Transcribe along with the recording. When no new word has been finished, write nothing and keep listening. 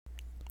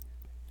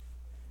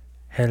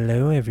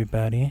Hello,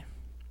 everybody.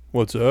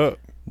 What's up?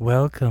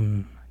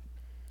 Welcome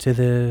to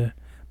the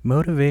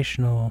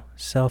motivational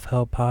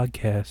self-help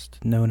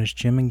podcast known as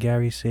Jim and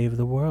Gary Save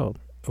the World.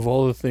 Of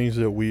all the things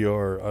that we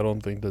are, I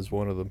don't think that's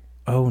one of them.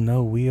 Oh,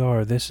 no, we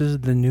are. This is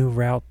the new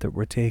route that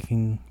we're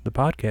taking the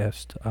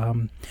podcast.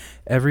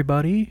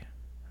 Everybody,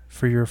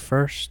 for your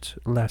first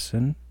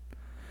lesson,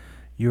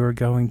 you're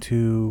going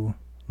to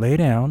lay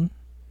down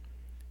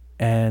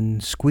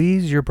and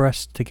squeeze your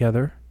breasts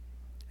together,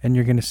 and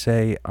you're going to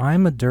say,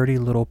 "I'm a dirty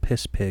little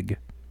piss pig."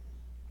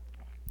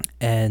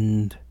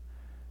 And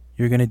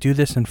you're going to do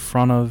this in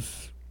front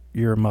of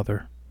your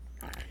mother.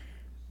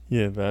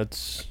 Yeah,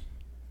 that's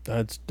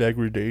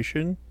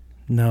degradation,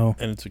 No,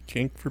 and it's a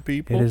kink for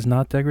people. it is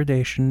not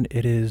degradation.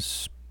 It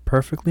is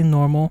perfectly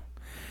normal.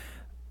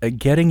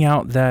 Getting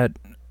out that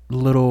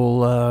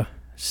little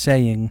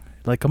saying,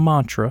 like a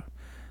mantra,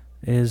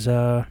 is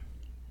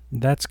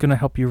that's going to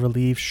help you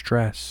relieve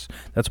stress.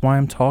 That's why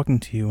I'm talking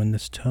to you in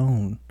this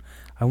tone.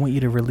 I want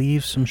you to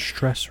relieve some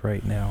stress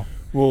right now.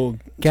 Well,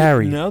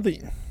 Gary. now that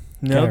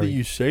Gary.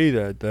 you say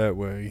that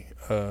way,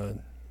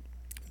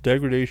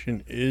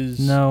 degradation is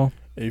No,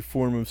 a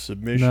form of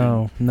submission.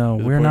 no,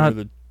 to the we're point not.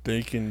 where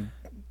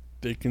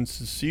they can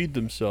secede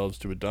themselves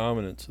to a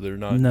dominant, so they're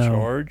not No. in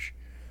charge.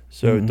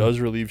 So Mm-mm. it does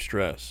relieve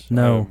stress.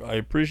 No. I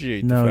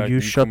appreciate No, the fact you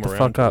that shut come the around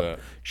fuck to up. that.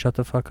 Shut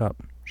the fuck up.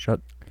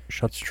 Shut.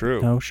 It's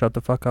true. No, shut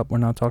the fuck up. We're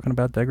not talking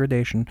about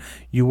degradation.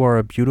 You are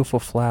a beautiful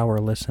flower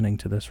listening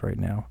to this right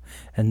now,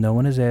 and no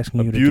one is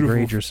asking A you to beautiful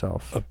degrade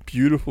yourself. A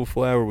beautiful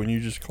flower when you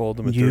just called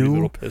them a You dirty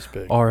little piss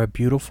pig. Are a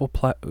beautiful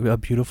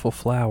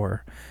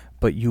flower,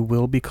 but you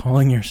will be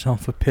calling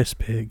yourself a piss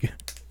pig.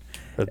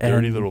 A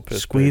dirty and little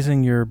piss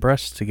squeezing your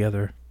breasts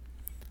together,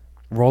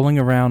 rolling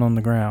around on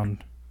the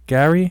ground.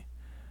 Gary,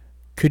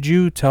 could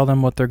you tell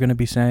them what they're going to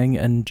be saying,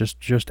 and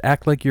just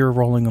act like you're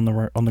rolling on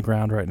the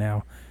ground right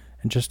now,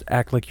 and just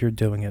act like you're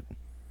doing it.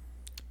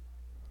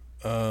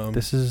 pig.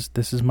 This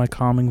is my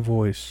calming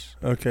voice.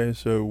 Okay,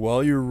 so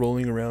while you're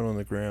rolling around on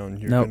the ground,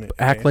 you're No, gonna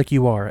act like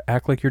you are.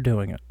 Act like you're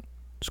doing it.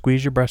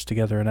 Squeeze your breasts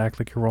together and act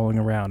like you're rolling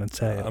around and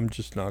say it. I'm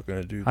just not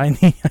gonna do that.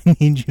 I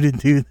need you to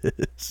do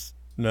this.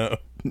 No,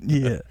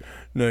 Yeah.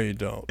 no, you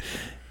don't.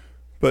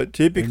 But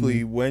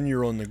typically, when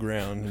you're on the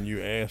ground and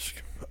you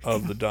ask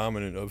of the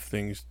dominant of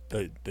things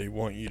that they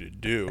want you to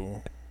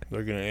do,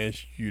 they're gonna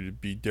ask you to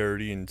be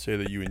dirty and say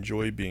that you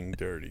enjoy being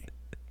dirty.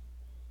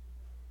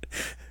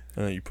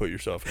 And then you put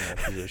yourself in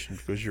that position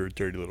because you're a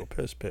dirty little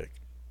piss pig.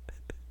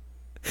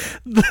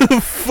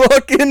 The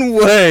fucking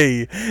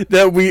way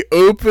that we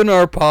open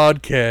our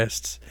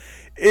podcasts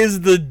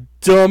is the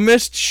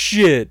dumbest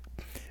shit.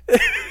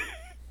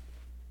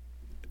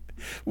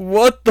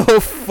 What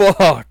the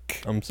fuck?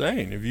 I'm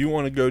saying, if you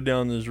want to go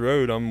down this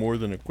road, I'm more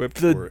than equipped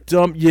for it.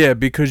 Yeah,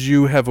 because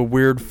you have a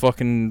weird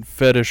fucking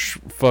fetish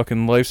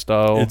fucking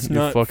lifestyle. It's you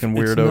not fucking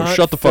it's weirdo. not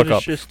Shut the fuck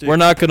up. fetishistic. We're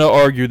not gonna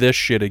argue this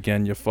shit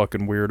again, you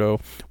fucking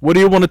weirdo. What do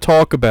you want to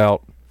talk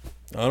about?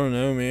 I don't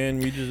know,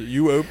 man.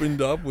 You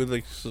opened up with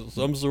like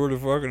some sort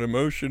of fucking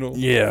emotional,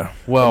 Yeah,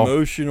 well,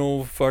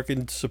 emotional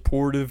fucking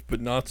supportive but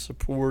not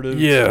supportive,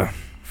 yeah.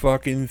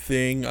 fucking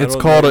thing. It's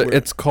called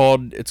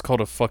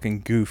a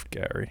fucking goof,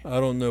 Gary. I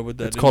don't know what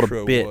that It's called a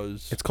intro bit.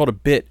 was. It's called a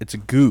bit. It's a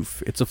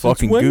goof. It's a Since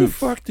fucking when goof.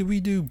 the fuck did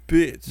we do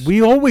bits?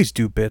 We always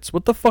do bits.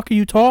 What the fuck are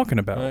you talking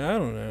about? I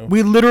don't know.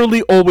 We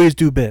literally always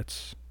do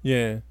bits.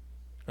 Yeah,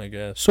 I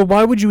guess. So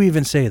why would you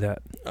even say that?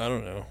 I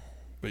don't know.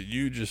 But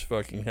you just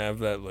fucking have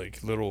that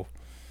like little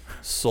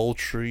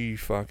sultry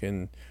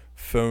fucking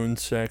phone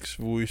sex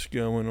voice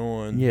going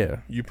on.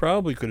 Yeah. You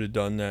probably could have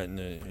done that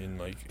in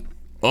like.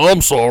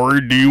 I'm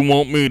sorry, do you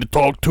want me to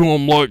talk to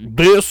him like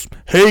this?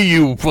 Hey,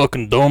 you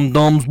fucking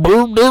dum-dums,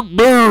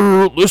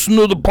 listen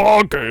to the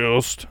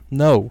podcast.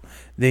 No,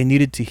 they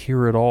needed to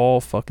hear it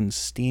all fucking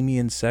steamy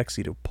and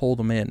sexy to pull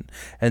them in.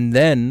 And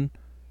then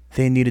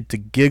they needed to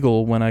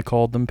giggle when I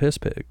called them piss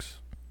pigs.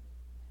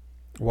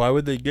 Why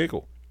would they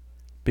giggle?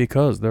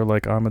 Because they're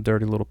like, I'm a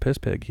dirty little piss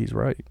pig, he's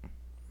right.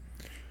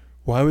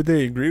 Why would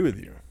they agree with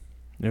you?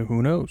 Now,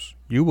 who knows?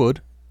 You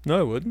would. No,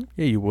 I wouldn't.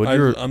 Yeah, you would.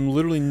 I'm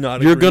literally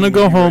not. You're agreeing gonna with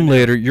go you home right now.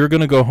 later. You're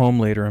gonna go home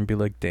later and be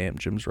like, "Damn,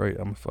 Jim's right.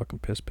 I'm a fucking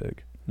piss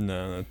pig."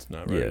 No, that's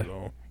not right Yeah. at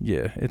all.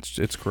 Yeah,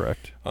 it's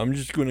correct. I'm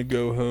just gonna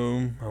go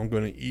home. I'm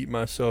gonna eat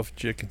myself a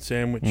chicken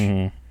sandwich,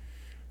 Mm-hmm.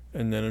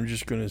 and then I'm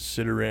just gonna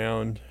sit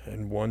around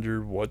and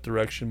wonder what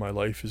direction my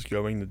life is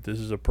going. That this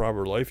is a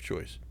proper life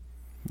choice.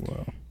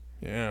 Wow.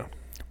 Yeah.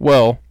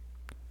 Well,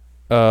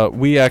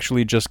 we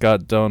actually just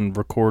got done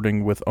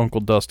recording with Uncle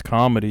Dust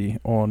Comedy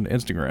on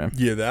Instagram.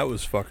 Yeah, that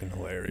was fucking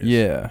hilarious.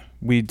 Yeah,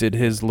 we did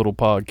his little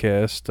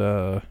podcast.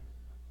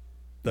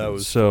 That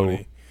was so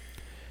funny.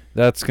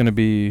 that's gonna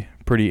be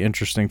pretty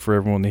interesting for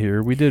everyone to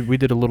hear. We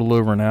did a little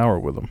over an hour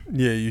with him.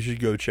 Yeah, you should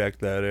go check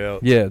that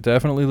out. Yeah,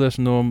 definitely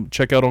listen to him.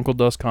 Check out Uncle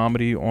Dust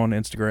Comedy on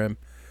Instagram.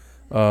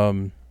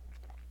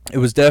 It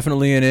was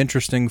definitely an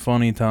interesting,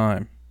 funny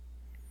time.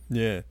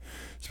 Yeah,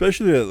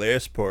 especially that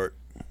last part.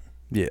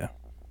 Yeah.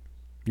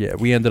 Yeah,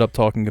 we ended up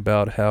talking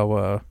about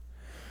how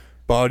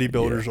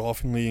Bodybuilders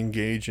oftenly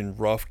engage in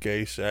rough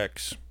gay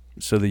sex.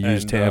 So they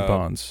use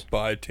tampons.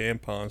 Buy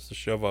tampons to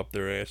shove up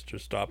their ass to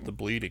stop the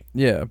bleeding.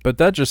 Yeah, but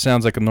that just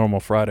sounds like a normal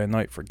Friday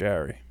night for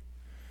Gary.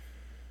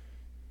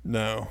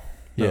 No,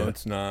 Yeah.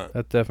 it's not.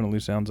 That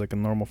definitely sounds like a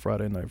normal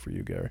Friday night for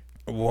you, Gary.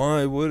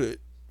 Why would it?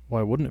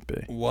 Why wouldn't it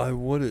be? Why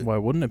would it? Why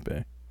wouldn't it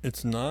be?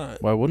 It's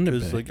not. Why wouldn't it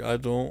Because, be? like, I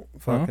don't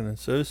fucking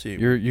associate.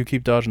 You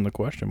keep dodging the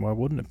question. Why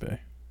wouldn't it be?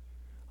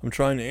 I'm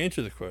trying to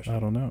answer the question. I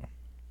don't know.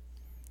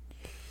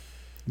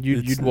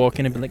 You'd walk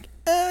in and be like,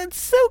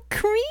 it's so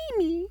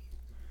creamy.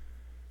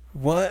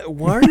 Why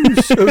are you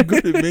so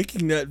good at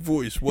making that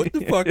voice? What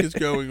the fuck is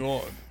going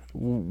on?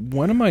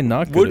 When am I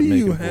not good at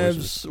making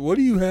voices? What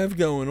do you have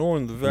going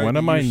on? The fact When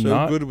that am I you're so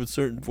not good with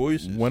certain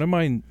voices. When am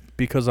I?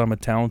 Because I'm a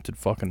talented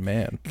fucking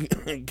man.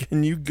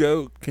 Can you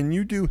do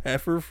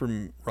Heifer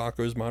from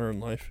Rocko's Modern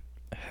Life?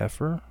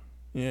 Heifer?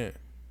 Yeah.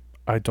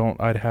 I don't.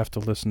 I'd have to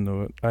listen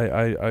to it.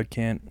 I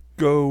can't.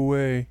 Go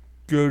away.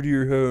 Go to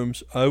your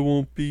homes. I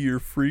won't be your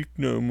freak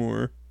no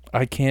more.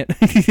 I can't.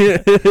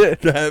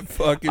 That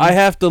fucking. I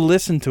have to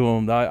listen to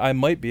him. I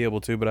might be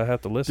able to, but I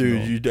have to listen to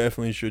Dude, him. you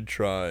definitely should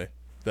try.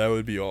 That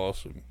would be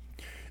awesome.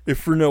 If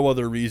for no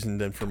other reason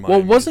than for my.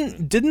 Well,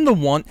 didn't the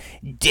one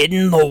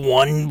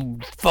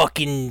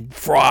fucking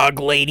frog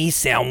lady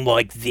sound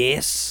like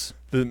this?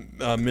 The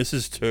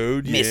Mrs.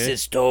 Toad? Yeah.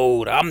 Mrs.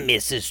 Toad. I'm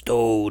Mrs.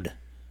 Toad.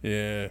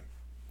 Yeah.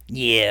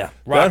 Yeah. That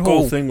Rocco.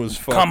 whole thing was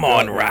fucked Come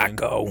on, up, man.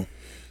 Rocco.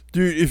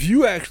 Dude, if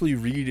you actually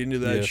read into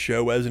that Yeah.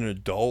 show as an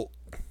adult,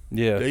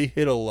 Yeah. they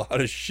hit a lot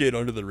of shit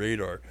under the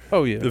radar.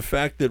 Oh yeah. The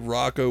fact that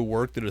Rocco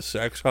worked at a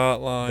sex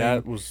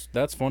hotline.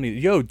 That's funny.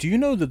 Yo, do you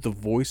know that the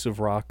voice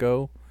of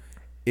Rocco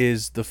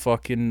is the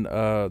fucking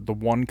the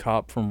one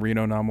cop from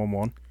Reno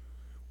 911?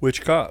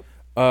 Which cop?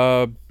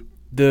 The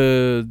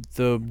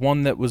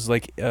one that was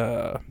like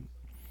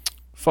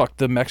fuck,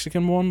 the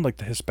Mexican one, like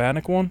the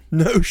Hispanic one?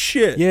 No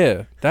shit.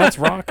 Yeah, that's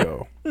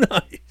Rocco.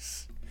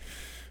 Nice.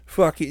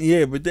 Fucking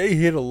yeah, but they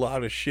hit a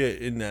lot of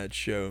shit in that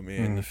show,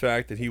 man. The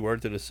fact that he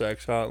worked at a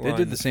sex hotline. They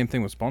did the same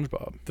thing with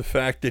SpongeBob. The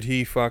fact that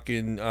he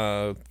fucking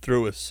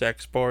threw a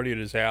sex party at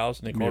his house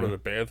and they called it a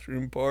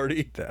bathroom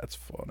party. That's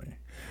funny.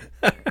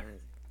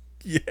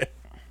 Yeah.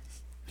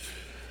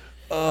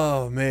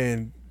 Oh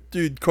man,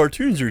 dude,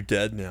 cartoons are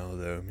dead now,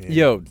 though, man.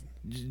 Yo,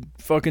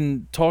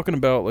 fucking talking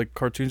about like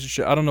cartoons and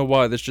shit. I don't know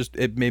why.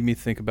 It made me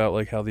think about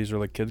like how these are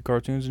like kid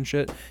cartoons and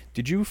shit.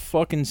 Did you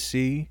fucking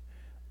see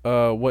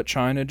what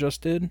China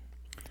just did?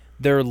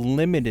 They're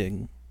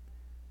limiting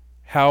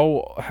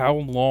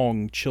how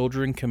long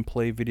children can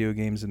play video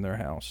games in their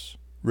house.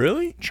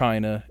 Really?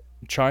 China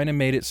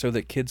made it so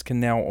that kids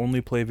can now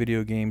only play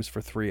video games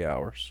for 3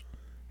 hours.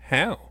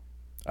 How?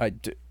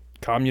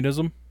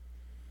 Communism?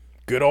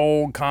 Good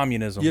old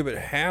communism. Yeah, but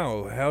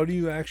how? How do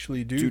you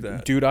actually do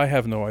that? Dude, I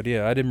have no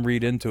idea. I didn't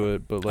read into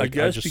it, but like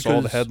I just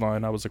saw the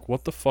headline. I was like,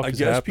 "What the fuck is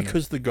happening?" I guess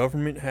because the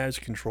government has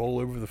control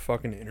over the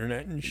fucking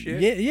internet and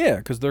shit. Yeah,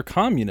 because they're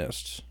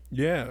communists.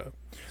 Yeah,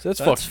 so that's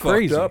fucking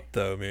crazy. Fucked up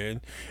though,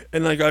 man.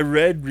 And like I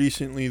read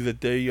recently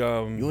that they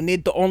You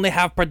need to only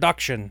have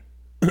production.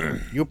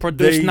 You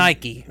produce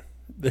Nike.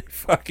 They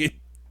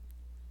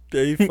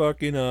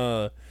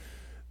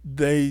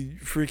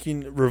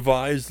freaking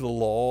revised the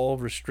law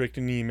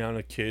restricting the amount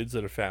of kids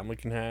that a family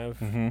can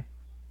have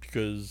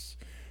because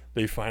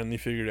they finally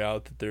figured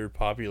out that their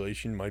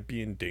population might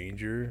be in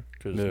danger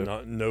because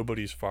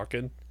nobody's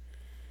fucking.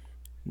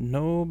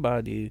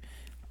 Nobody's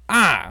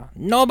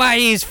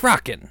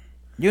fucking.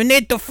 You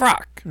need to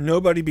fuck.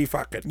 Nobody be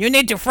fucking. You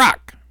need to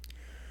fuck.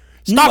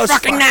 Stop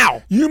fucking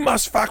now. You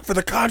must fuck for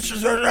the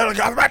conscience of the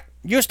government.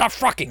 You stop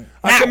fucking.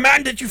 I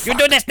command that you fuck. You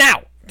do this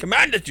now.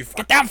 Command that you fuck.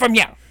 Get down from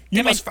here.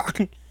 You must fuck.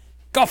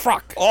 Go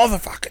fuck. All the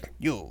fucking.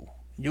 You,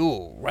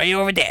 right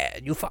over there.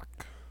 You fuck.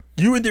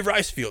 You in the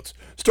rice fields.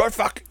 Start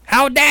fuck.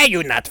 How dare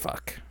you not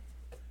fuck?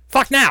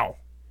 Fuck now.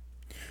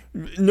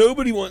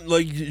 Nobody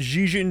like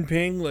Xi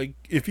Jinping. Like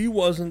if he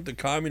wasn't the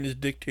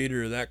communist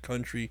dictator of that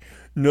country,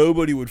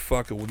 nobody would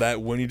fuck with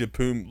that Winnie the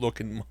Pooh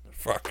looking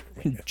motherfucker.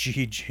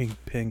 Xi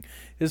Jinping.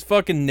 His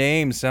fucking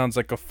name sounds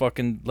like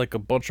a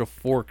bunch of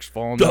forks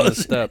falling down the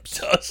steps.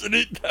 Doesn't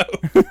it though?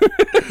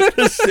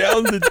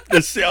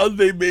 the sound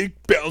they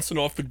make bouncing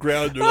off the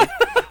ground. They're like,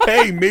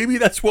 hey, maybe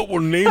that's what we'll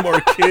name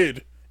our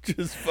kid.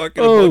 Just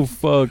fucking.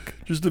 Fuck!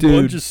 Just a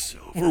bunch of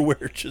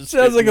silverware. Just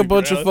sounds like a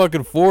bunch of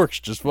fucking forks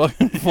just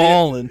fucking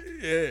falling.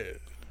 Yeah.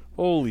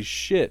 Holy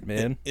shit,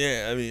 man.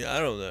 Yeah, I mean, I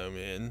don't know,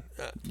 man.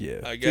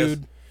 I guess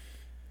dude,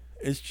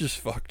 it's just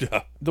fucked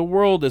up. The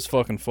world is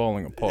fucking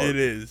falling apart. It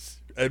is,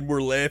 and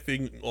we're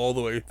laughing all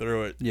the way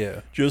through it.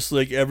 Yeah. Just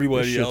like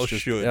everybody else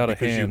should, out of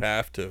because hand. you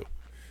have to.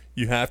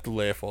 You have to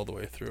laugh all the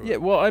way through it. Yeah,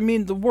 well, I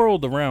mean, the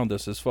world around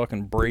us is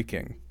fucking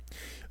breaking.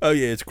 Oh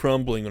yeah, it's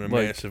crumbling on a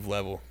massive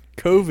level.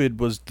 COVID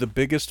was the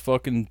biggest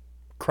fucking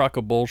crock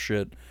of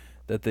bullshit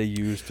that they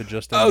used to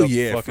just end up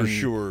fucking for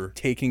sure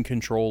taking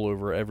control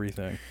over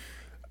everything.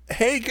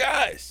 Hey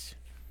guys,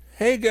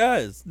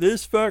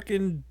 this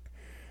fucking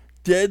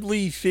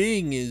deadly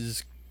thing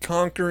is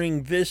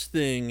conquering this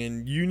thing,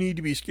 and you need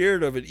to be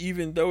scared of it,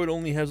 even though it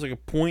only has like a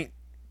 0.0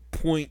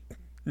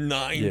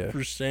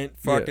 99%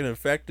 fucking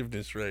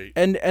effectiveness rate.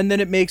 And then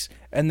it makes,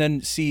 and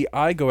then see,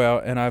 I go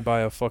out and I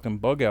buy a fucking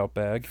bug out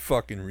bag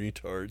Fucking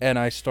retard. and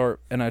I start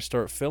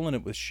filling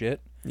it with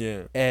shit.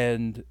 Yeah.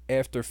 And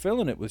after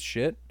filling it with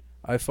shit,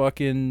 I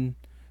fucking,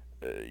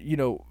 you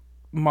know,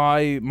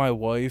 my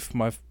wife,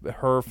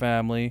 her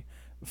family,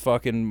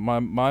 fucking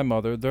my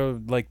mother, they're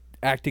like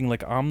acting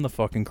like I'm the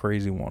fucking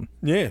crazy one.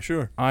 Yeah,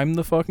 sure. I'm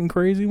the fucking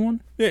crazy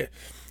one? Yeah.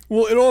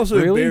 Well, it also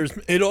Really?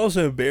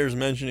 bears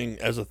mentioning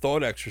as a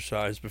thought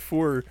exercise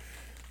before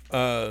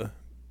I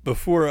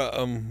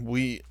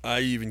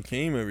even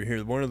came over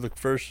here. One of the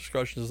first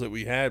discussions that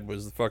we had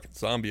was the fucking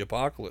zombie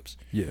apocalypse.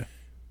 Yeah.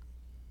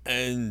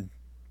 And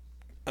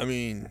I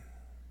mean,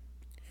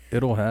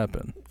 It'll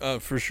happen.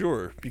 for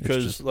sure,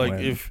 because just like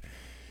when. if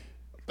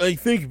like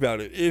think about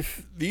it,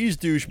 if these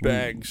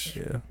douchebags,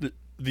 Yeah.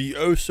 the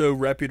oh so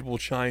reputable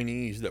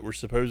Chinese that we're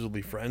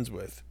supposedly friends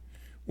with,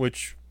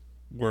 which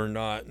we're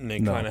not, and they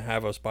No. kind of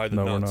have us by the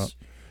No, we're nuts.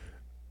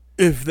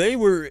 If they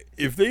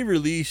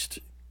released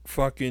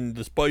fucking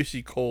the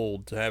spicy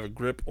cold to have a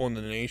grip on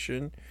the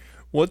nation,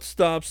 what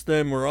stops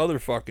them or other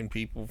fucking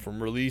people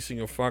from releasing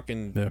a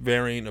fucking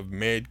variant of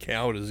mad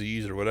cow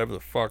disease or whatever the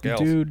fuck else?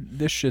 Dude,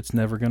 this shit's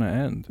never gonna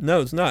end.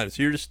 No, it's not. It's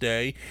here to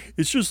stay.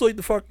 It's just like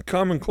the fucking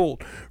common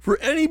cold. For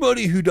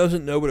anybody who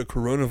doesn't know what a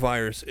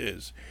coronavirus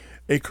is,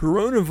 a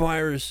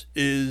coronavirus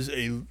is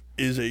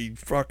a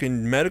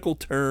fucking medical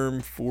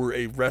term for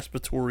a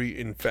respiratory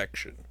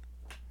infection.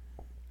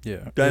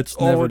 Yeah. That's it's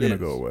all never it gonna is.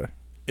 go away.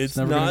 It's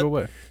Never not gonna go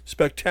away.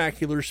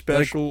 spectacular,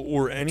 special,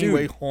 or any dude,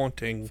 way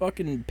haunting.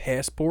 Fucking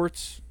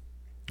passports,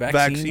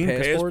 Vaccine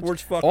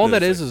passports, fuck all that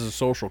those is a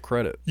social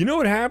credit. You know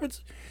what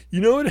happens?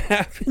 You know what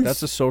happens?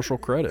 That's a social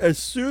credit. As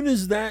soon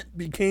as that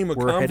became a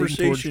We're heading towards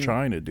conversation,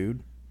 China,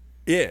 dude.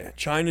 yeah,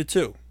 China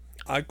too.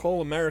 I call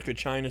America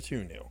China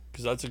too now,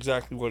 because that's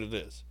exactly what it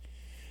is.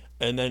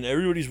 And then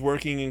everybody's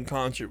working in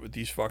concert with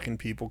these fucking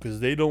people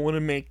because they don't want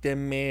to make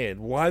them mad.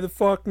 Why the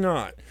fuck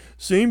not?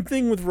 Same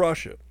thing with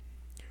Russia.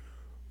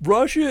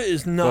 Russia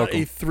is not Fuck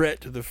 'em. a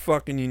threat to the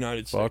fucking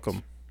United States. Fuck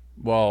them.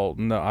 Well,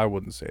 no, I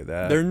wouldn't say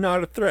that. They're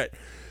not a threat.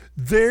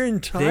 Their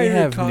entire They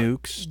have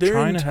nukes. Their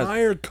China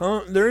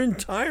has- their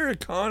entire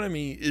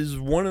economy is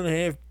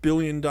 $1.5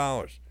 billion.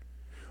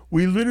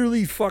 We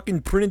literally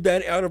fucking printed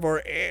that out of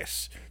our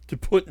ass to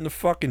put in the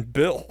fucking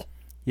bill.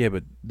 Yeah,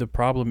 but the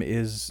problem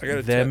is I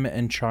gotta them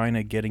and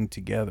China getting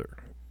together.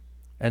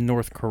 And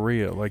North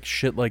Korea, like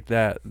shit like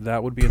that.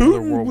 That would be another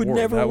Putin world would war.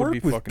 never That would work be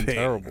with fucking Putin.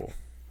 terrible.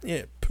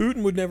 Yeah,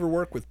 Putin would never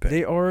work with Penn.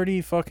 They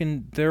already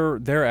fucking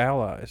they're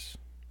allies.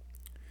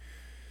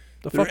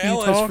 The They're fuck are you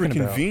allies for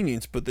talking about?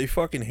 convenience, but they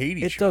fucking hate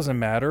It each other. doesn't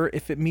matter.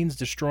 If it means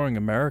destroying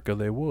America,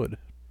 they would.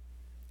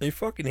 They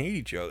fucking hate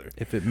each other.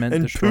 If it meant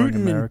And destroying Putin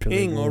America, and they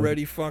Ping would.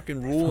 already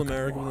fucking rule Fucking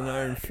America with an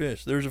iron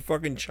fist. There's a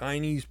fucking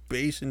Chinese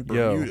base in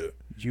Yo, Bermuda.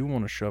 you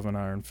want to shove an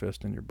iron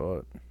fist in your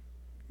butt?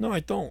 No,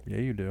 I don't. Yeah,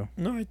 you do.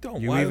 No, I don't.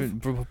 You Why even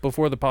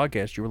before the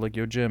podcast, you were like,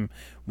 "Yo, Jim,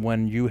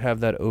 when you have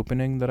that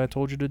opening that I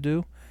told you to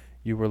do,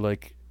 you were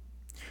like,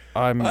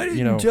 I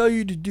didn't tell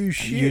you to do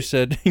shit. You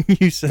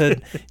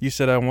said you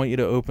said I want you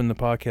to open the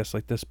podcast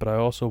like this, but I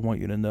also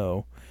want you to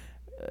know,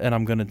 and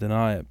I'm gonna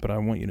deny it, but I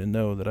want you to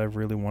know that I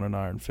really want an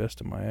iron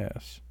fist in my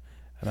ass."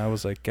 And I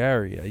was like,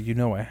 "Gary, you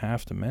know I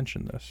have to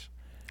mention this."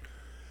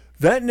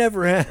 That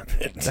never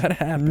happened. That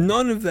happened.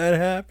 None of that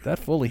happened. That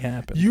fully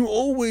happened. You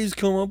always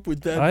come up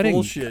with that I didn't-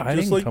 bullshit, I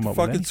just didn't like come the up with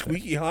fucking anything.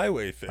 squeaky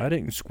highway thing. I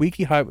didn't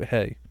squeaky highway.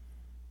 Hey,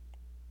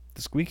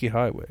 the squeaky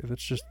highway.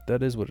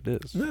 That is what it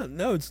is.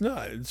 No, it's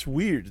not. It's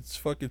weird. It's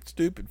fucking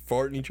stupid.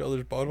 Farting each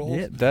other's buttholes.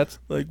 Yeah, that's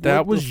Like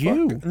that what the was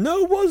fuck? you.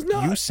 No, it was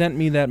not. You sent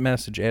me that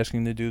message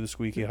asking to do the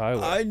squeaky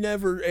highway. I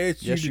never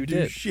asked Yes, you you to do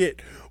did.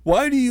 shit.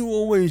 Why do you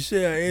always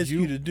say I asked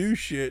you You- to do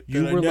shit?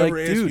 You that were I never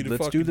like, asked you dude, to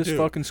let's fucking do this do?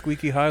 fucking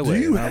squeaky highway.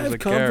 Do you and I was have like,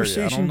 Gary, I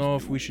conversations? don't know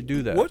if we should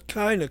do that. What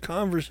kind of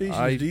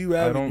conversations do you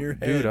have I don't, in your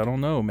head? dude, I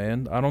don't know,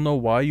 man. I don't know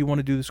why you want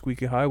to do the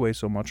squeaky highway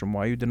so much and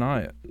why you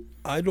deny it.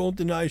 I don't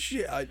deny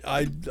shit.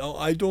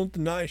 I don't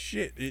deny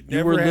shit. It You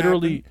never were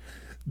literally, happened.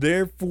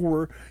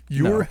 Therefore,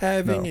 you're No,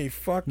 having no, a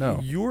fucking. no.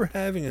 You're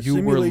having a you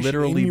simulation were in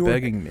literally your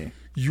begging me.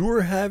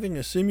 You're having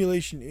a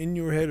simulation in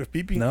your head of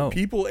people No.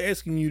 people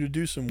asking you to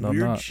do some No, I'm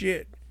weird not.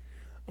 shit.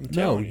 I'm No,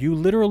 telling you. you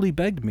literally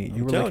begged me. You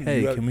I'm were telling like,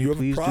 hey, you have, can we you have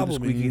please a do the problem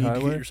and squeaky you need to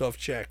highway? get yourself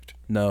checked.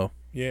 No,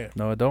 Yeah.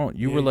 no, I don't.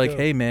 You Yeah, were you like, do.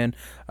 hey, man,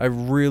 I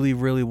really,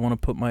 really want to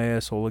put my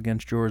asshole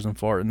against yours and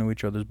fart into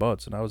each other's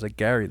butts. And I was like,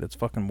 Gary, that's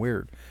fucking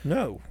weird.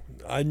 No,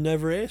 I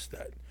never asked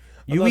that.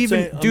 I'm You not even,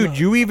 saying- I'm dude, not-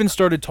 you even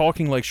started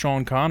talking like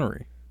Sean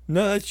Connery.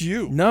 No, that's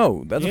you.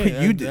 No, that's Yeah, what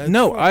you that- did. that's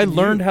No, I fucking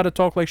learned you. how to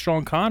talk like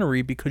Sean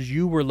Connery because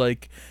you were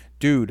like,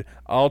 dude,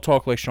 I'll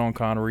talk like Sean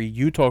Connery,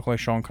 you talk like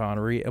Sean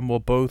Connery, and we'll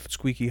both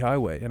squeaky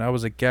highway. And I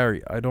was like,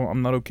 Gary,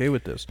 I'm not okay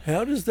with this.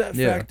 How does that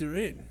Yeah. factor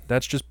in?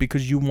 That's just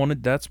because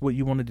that's what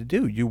you wanted to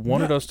do. You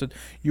wanted No. us to,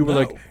 you were No.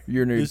 like,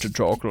 you need This to is-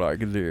 talk like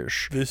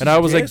this. this And is I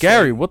was like, gaslighting.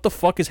 Gary, what the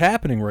fuck is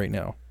happening right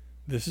now?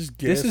 This is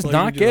This is gaslighting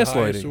not to the highest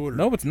gaslighting. order.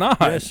 No, it's not.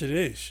 Yes, it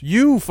is.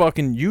 You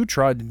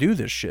tried to do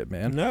this shit,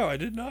 man. No, I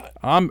did not.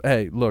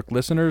 Hey, look,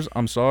 listeners,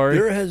 I'm sorry.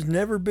 There has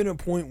never been a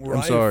point where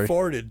I'm I sorry. have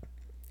farted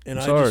And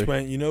I'm I sorry. just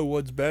went, you know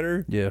what's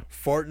better? Yeah.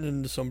 Farting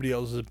into somebody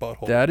else's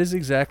butthole. That is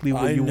exactly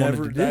what you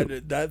wanted to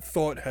do. That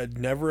thought had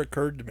never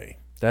occurred to me.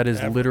 That is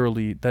ever.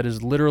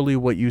 literally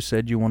what you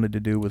said you wanted to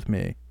do with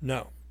me.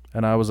 No.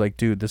 And I was like,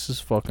 dude, this is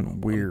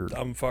fucking weird.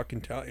 I'm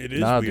fucking it is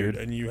Nah, weird,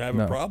 dude. and you have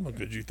No. a problem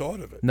because you thought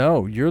of it.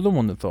 No, you're the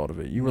one that thought of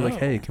it. You were like, No.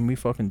 hey, can we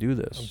fucking do I'm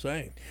this?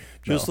 saying.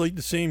 Just No. like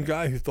the same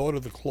guy who thought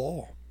of the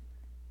claw.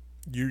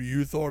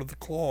 You thought of the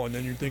claw, and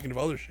then you're thinking of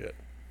other shit.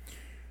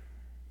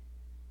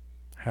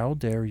 How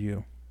dare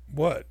you?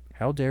 What?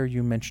 How dare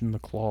you mention the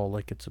claw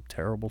like it's a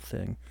terrible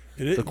thing?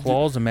 It is, The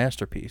claw is a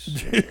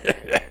masterpiece.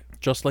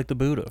 Just like the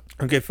Buddha.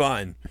 Okay,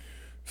 fine.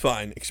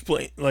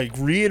 Explain,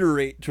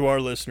 reiterate to our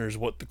listeners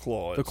what the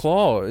claw is. The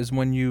claw is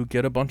when you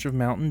get a bunch of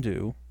Mountain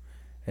Dew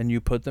and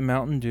you put the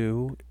Mountain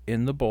Dew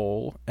in the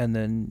bowl, and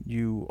then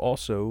you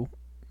also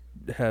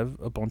have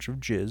a bunch of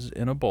jizz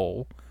in a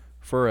bowl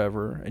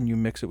forever, and you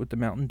mix it with the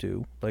Mountain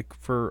Dew, like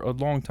for a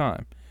long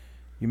time.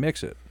 You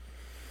mix it.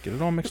 Get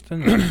it all mixed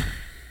in there.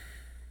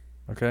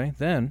 Okay?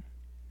 Then,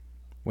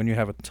 when you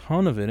have a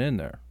ton of it in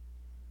there,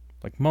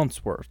 like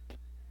months worth,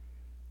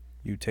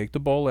 you take the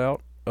bowl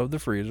out of the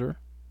freezer.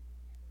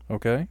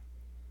 Okay?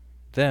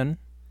 Then,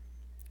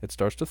 it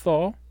starts to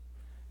thaw.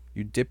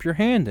 You dip your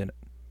hand in it.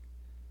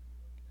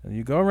 And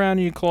you go around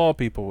and you claw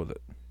people with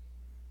it.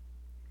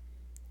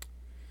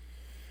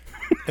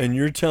 And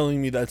you're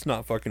telling me that's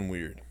not fucking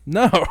weird.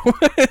 No.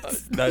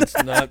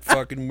 That's not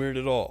fucking weird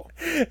at all.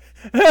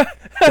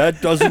 That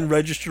doesn't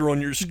register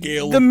on your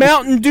scale The of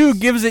Mountain Dew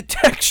gives it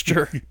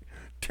texture.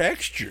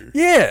 texture.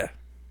 Yeah.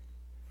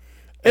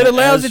 It And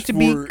allows as it to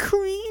be for-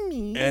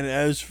 creamy. And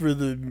as for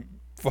the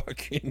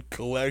fucking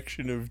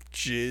collection of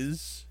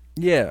jizz,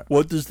 Yeah.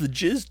 what does the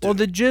jizz do? Well,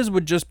 the jizz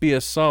would just be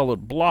a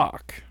solid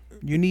block.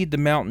 You need the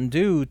Mountain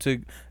Dew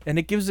to, and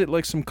it gives it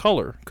like some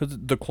color, because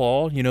the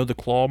claw, the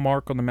claw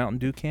mark on the Mountain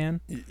Dew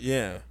can.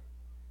 Yeah.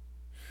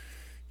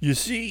 You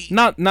see,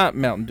 Not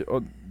Mountain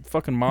Dew,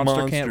 fucking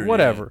Monster can, Monster,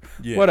 whatever,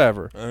 yeah.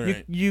 whatever. All You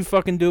right. you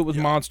fucking do it with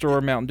Monster or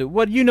Mountain Dew.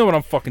 What you know what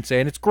I'm fucking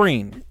saying? It's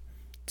green.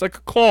 It's like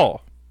a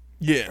claw.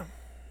 Yeah.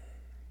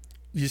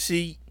 You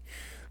see,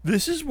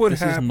 this is what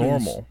This is happens.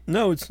 normal.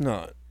 No, it's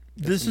not.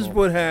 This is normal.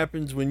 what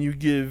happens when you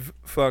give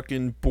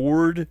fucking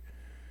bored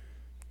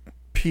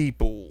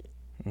people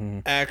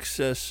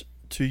access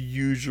to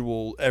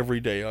usual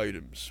everyday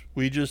items.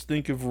 We just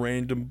think of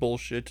random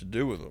bullshit to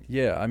do with them.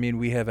 Yeah, I mean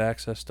we have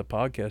access to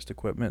podcast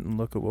equipment, and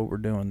look at what we're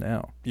doing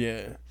now.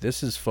 Yeah.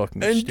 This is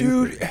fucking And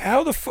stupid. dude,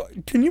 how the fuck?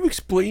 Can you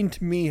explain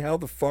to me how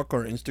the fuck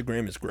our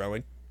Instagram is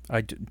growing?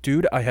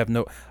 Dude, I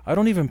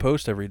don't even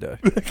post every day.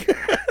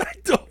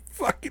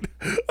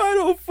 I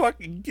don't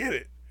fucking get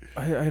it.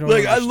 I don't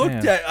Like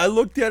understand. I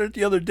looked at it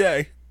the other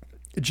day.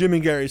 Jim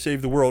and Gary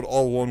Save the World,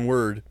 all one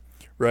word,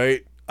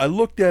 right? I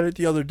looked at it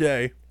the other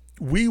day.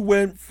 We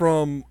went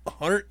from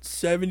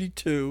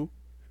 172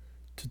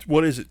 to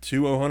what is it?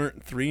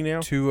 203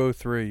 now?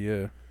 203,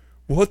 yeah.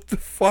 What the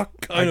fuck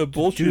kind of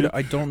bullshit? Dude,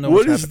 I don't know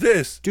What what's is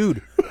this?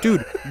 Dude,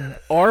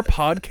 our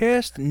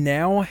podcast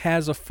now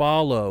has a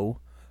follow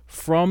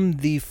from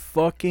the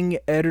fucking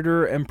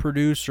editor and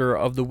producer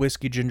of the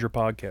Whiskey Ginger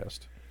podcast.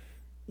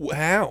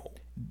 How?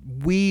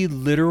 We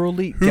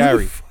literally,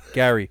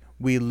 Gary,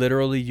 we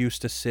literally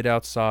used to sit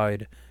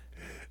outside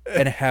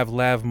and have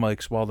lav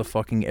mics while the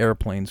fucking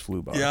airplanes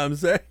flew by. Yeah,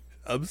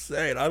 I'm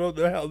saying, I don't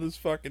know how this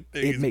fucking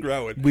thing is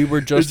growing. We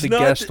were just It's a not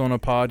guest that- on a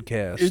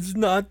podcast. It's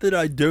not that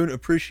I don't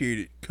appreciate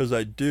it, because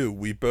I do.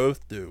 We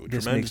both do.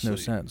 This tremendously.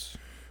 makes no sense.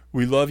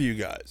 We love you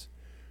guys.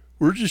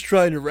 We're just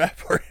trying to wrap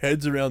our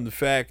heads around the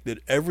fact that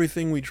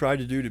everything we try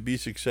to do to be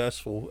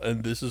successful,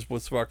 and this is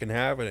what's fucking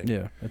happening.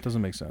 Yeah, it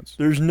doesn't make sense.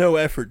 There's no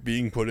effort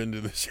being put into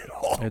this at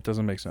all. It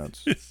doesn't make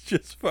sense. It's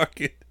just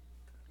fucking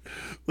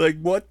like,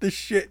 what the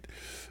shit?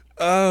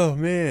 Oh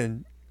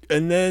man!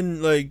 And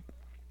then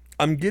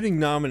I'm getting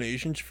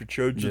nominations for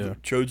Chodes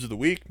of the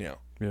Week now.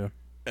 Yeah.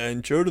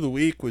 And Chode of the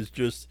Week was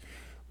just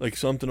like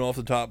something off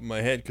the top of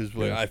my head because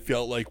Yeah. I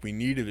felt like we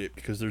needed it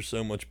because there's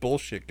so much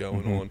bullshit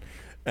going Mhm. on,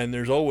 and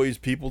there's always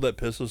people that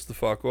piss us the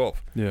fuck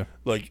off, Yeah.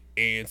 like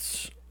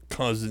aunts,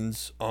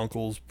 cousins,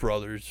 uncles,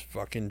 brothers,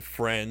 fucking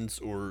friends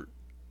or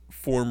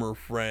former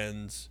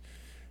friends,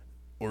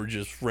 or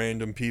just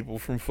random people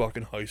from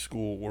fucking high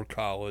school or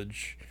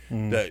college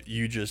that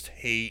you just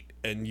hate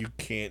and you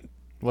can't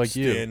Like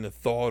you. stand the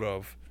thought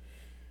of.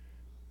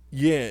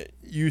 Yeah,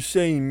 you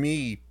say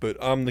me, but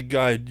I'm the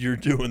guy you're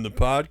doing the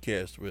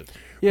podcast with.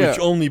 Yeah. Which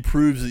only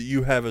proves that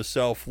you have a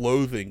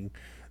self-loathing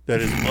that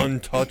is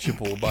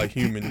untouchable by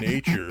human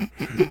nature.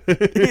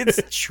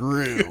 It's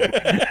true.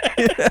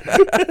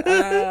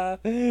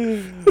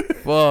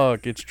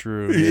 Fuck, it's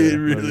true. It Yeah,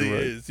 really you're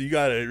right. is. You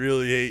gotta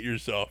really hate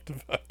yourself to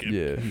fucking.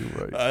 Yeah, you're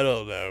right. I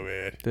don't know,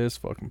 man. This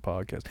fucking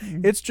podcast.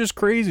 It's just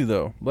crazy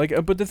though.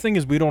 But the thing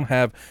is, we don't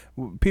have.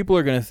 People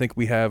are gonna think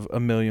we have a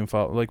million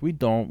followers. Like we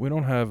don't. We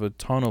don't have a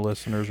ton of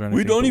listeners or anything.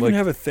 We don't but, even like,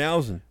 have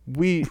 1,000.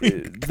 We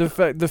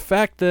the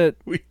fact that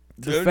We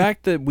the don't-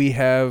 fact that we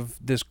have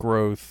this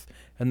growth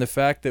And the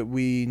fact that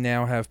we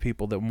now have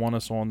people that want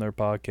us on their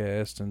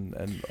podcast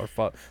and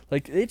are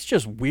like, it's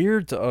just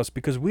weird to us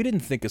because we didn't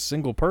think a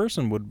single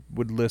person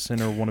would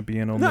listen or want to be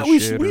in on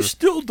this shit. We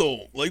still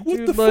don't. Like,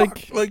 what the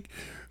fuck? Like,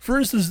 for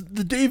instance,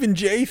 the Dave and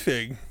Jay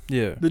thing.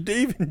 Yeah. The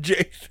Dave and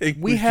Jay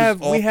thing. We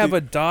have a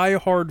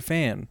die-hard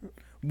fan.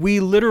 We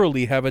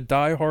literally have a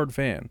die-hard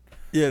fan.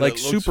 Yeah, like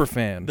super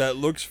fan. That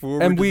looks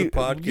forward to the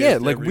podcast. Yeah,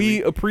 like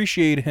we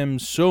appreciate him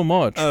so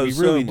much. Oh, we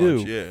really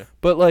do. Yeah.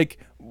 But like,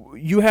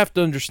 you have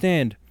to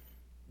understand,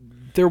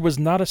 there was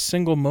not a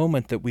single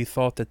moment that we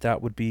thought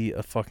that would be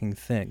a fucking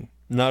thing.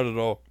 Not at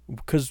all.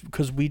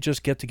 Because we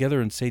just get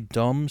together and say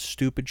dumb,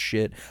 stupid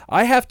shit.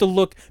 I have to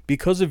look,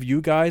 because of you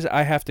guys,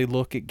 I have to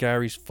look at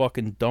Gary's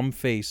fucking dumb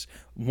face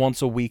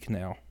once a week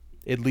now.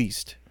 At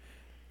least.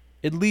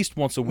 At least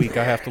once a week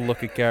I have to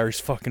look at Gary's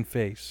fucking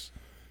face.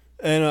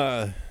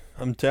 And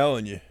I'm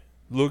telling you,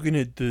 looking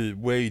at the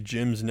way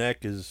Jim's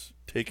neck is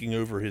taking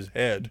over his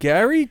head.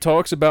 Gary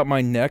talks about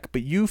my neck,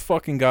 but you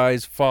fucking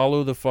guys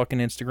follow the fucking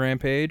Instagram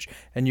page,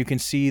 and you can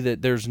see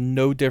that there's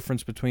no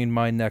difference between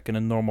my neck and a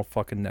normal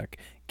fucking neck.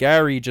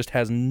 Gary just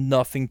has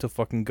nothing to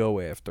fucking go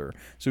after,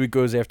 so he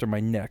goes after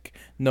my neck,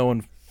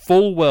 knowing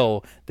full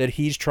well that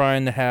he's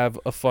trying to have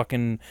a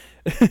fucking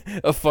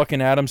a fucking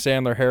Adam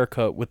Sandler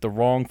haircut with the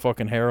wrong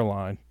fucking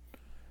hairline.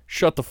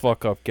 Shut the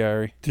fuck up,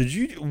 Gary. Did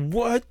you?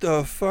 What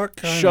the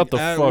fuck? Shut the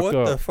fuck up.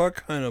 What the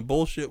fuck kind of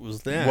bullshit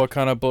was that? What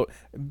kind of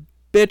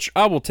Bitch,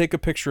 I will take a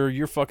picture of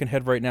your fucking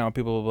head right now, and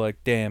people will be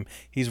like, damn,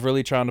 he's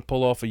really trying to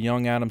pull off a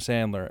young Adam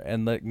Sandler.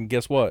 And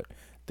guess what?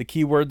 The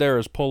key word there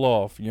is pull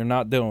off. You're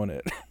not doing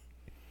it.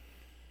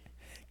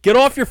 Get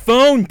off your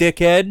phone,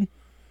 dickhead.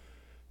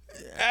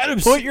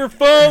 Put your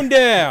phone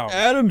down.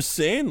 Adam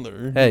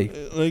Sandler.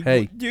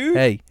 Hey,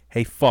 dude.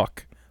 Hey,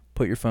 fuck.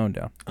 Put your phone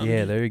down.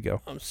 There you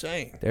go. I'm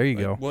saying. There you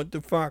go. What the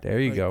fuck? There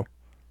you go.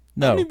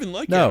 No. I don't even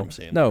like Adam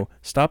Sandler. No.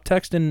 Stop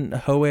texting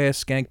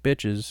hoe-ass skank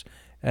bitches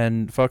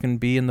and fucking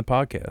be in the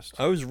podcast.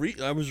 I was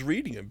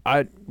reading him.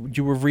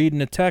 You were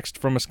reading a text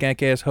from a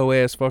skank-ass,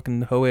 hoe-ass,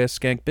 fucking hoe-ass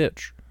skank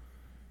bitch.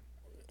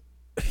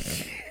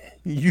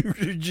 You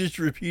just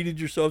repeated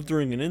yourself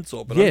during an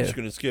insult, but I'm just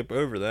going to skip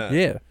over that.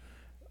 Yeah.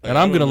 And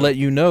I'm going to let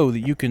you know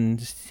that you can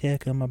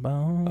stick on my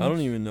bones. I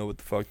don't even know what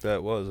the fuck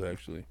that was,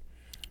 actually.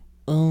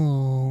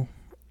 Oh,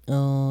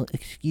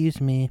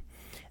 excuse me.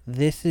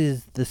 This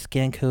is the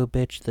skanko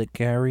bitch that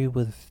Gary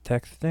was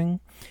texting.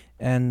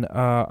 And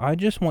I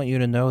just want you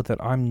to know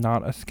that I'm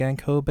not a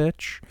skanko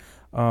bitch.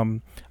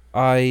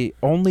 I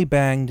only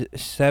banged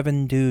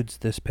 7 dudes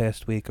this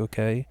past week,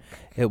 okay?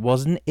 It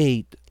wasn't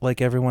 8 like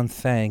everyone's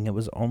saying. It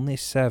was only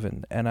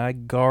 7. And I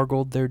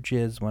gargled their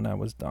jizz when I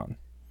was done.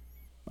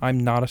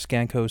 I'm not a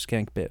skanko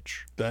skank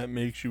bitch. That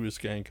makes you a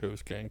skanko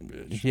skank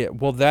bitch. Yeah,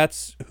 well,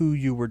 that's who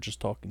you were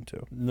just talking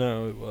to.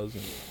 No, it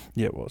wasn't.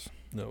 Yeah, it was.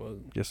 No, it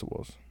wasn't. Yes, it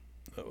was.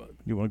 No, it wasn't.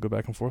 You want to go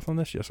back and forth on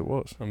this? Yes, it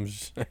was. I'm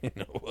just saying,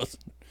 no, it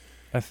wasn't.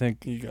 I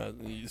think you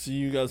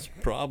got some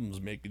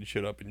problems making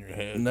shit up in your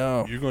head.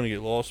 No, you're going to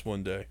get lost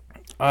one day.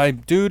 I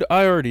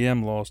already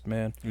am lost,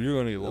 man. You're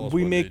going to get lost.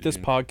 We make this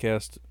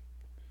podcast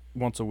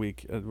once a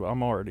week.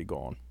 I'm already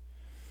gone.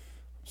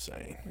 I'm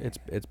saying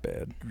it's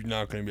bad. You're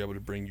not going to be able to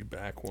bring you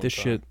back one this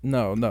time. Shit.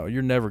 No,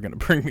 you're never going to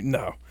bring me.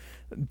 No,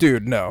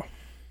 dude, no.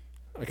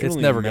 I can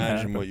only never gonna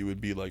imagine happen. what you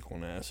would be like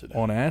on acid.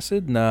 On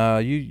acid? Nah,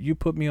 you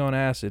put me on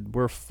acid,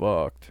 we're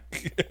fucked.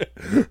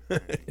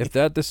 If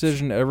that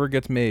decision ever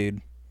gets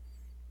made,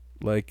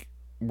 like,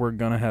 we're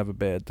gonna have a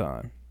bad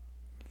time.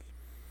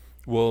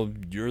 Well,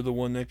 you're the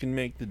one that can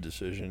make the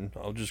decision.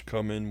 I'll just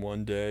come in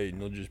one day and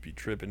you'll just be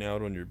tripping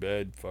out on your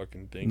bed,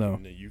 fucking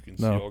thinking that you can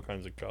see all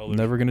kinds of colors.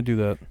 Never gonna do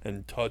that.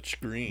 And touch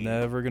screen.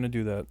 Never gonna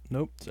do that.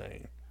 Nope.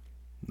 Saying.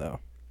 No.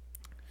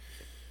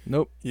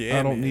 Nope. Yeah,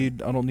 I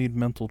don't need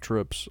mental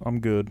trips. I'm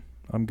good.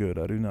 I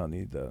do not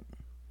need that.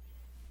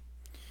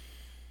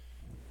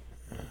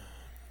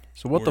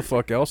 So what the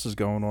fuck else is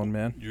going on,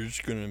 man? You're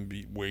just gonna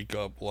wake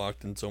up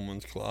locked in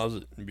someone's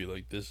closet and be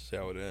like, "This is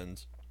how it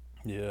ends."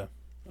 Yeah.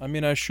 I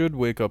mean, I should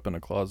wake up in a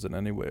closet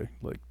anyway.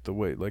 Like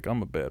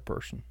I'm a bad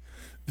person.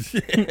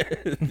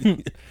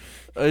 It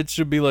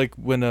should be like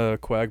when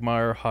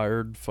Quagmire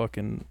hired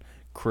fucking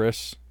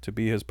Chris to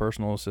be his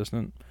personal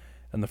assistant.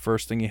 And the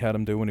first thing he had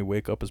him do when he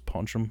wake up is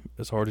punch him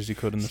as hard as he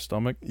could in the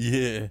stomach.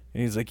 Yeah. And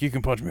he's like, "You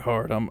can punch me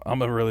hard. I'm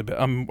a really bad.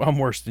 I'm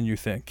worse than you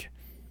think."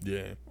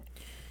 Yeah.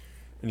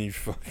 And he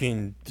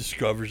fucking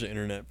discovers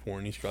internet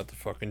porn. He's got the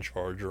fucking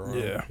charger on.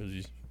 Yeah. Because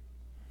it's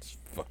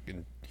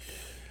fucking.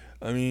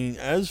 I mean,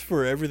 as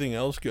for everything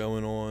else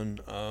going on,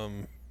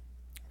 I'm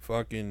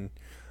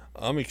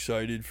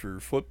excited for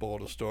football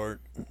to start.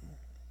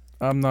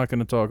 I'm not going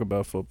to talk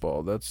about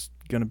football. That's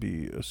going to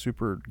be a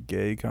super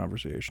gay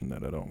conversation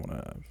that I don't want to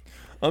have.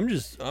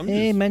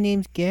 Hey, my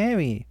name's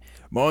Gary.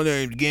 My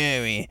name's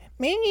Gary.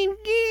 My name's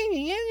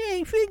Gary. I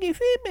like freaking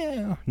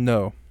football.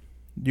 No.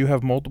 You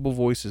have multiple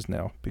voices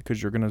now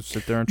because you're going to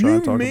sit there and try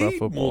and talk about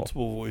football.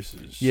 Multiple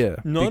voices. Yeah,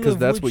 because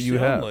that's what you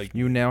have. Like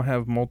you now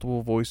have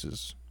multiple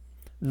voices.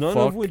 None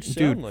of which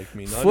sound like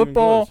me. Not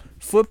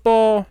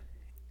football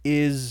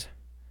is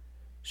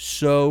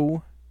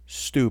so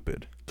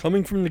stupid.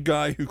 Coming from the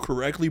guy who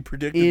correctly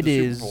predicted It the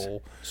is Super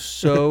Bowl,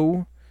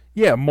 so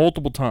yeah,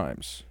 multiple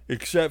times.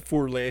 except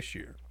for last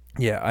year.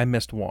 Yeah, I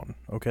missed one,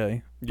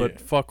 okay? But Yeah.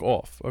 fuck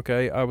off,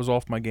 okay? I was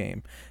off my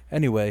game.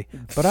 Anyway,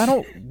 but I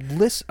don't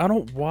I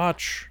don't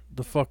watch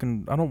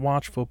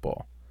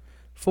football.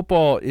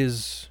 Football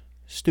is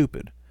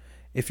stupid.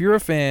 If you're a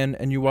fan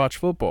and you watch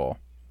football,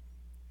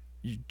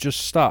 you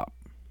just stop.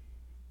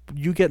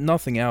 You get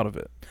nothing out of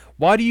it.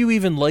 Why do you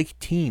even like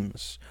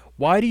teams?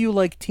 Why do you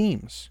like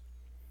teams?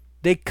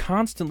 They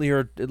constantly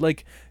are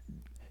like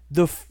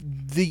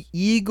the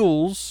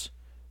Eagles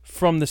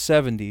from the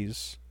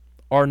 70s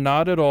are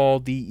not at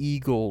all the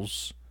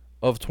Eagles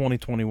of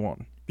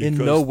 2021. In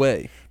no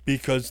way.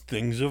 Because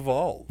things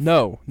evolve.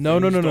 No.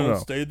 Things don't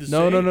stay the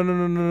No.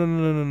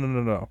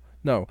 same.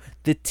 No.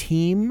 The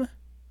team,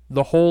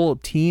 the whole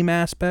team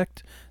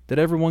aspect that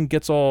everyone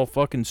gets all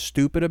fucking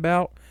stupid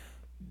about,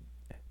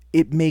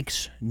 it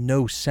makes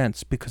no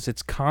sense because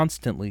it's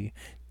constantly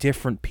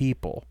different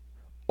people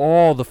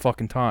all the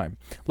fucking time.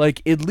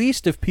 Like, at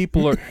least if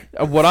people are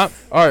all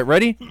right,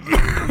 ready?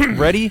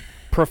 Ready?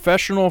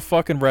 Professional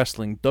fucking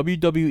wrestling,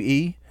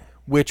 WWE,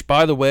 which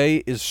by the way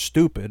is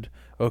stupid,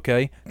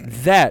 okay?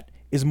 That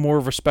is more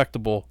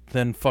respectable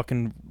than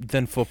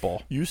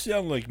football. You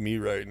sound like me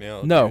right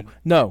now. No.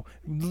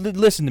 Dude.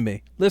 Listen to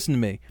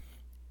me.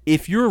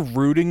 If you're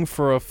rooting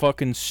for a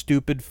fucking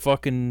stupid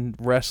fucking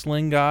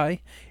wrestling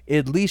guy,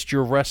 at least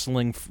you're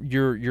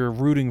you're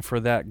rooting for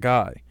that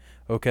guy,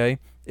 okay?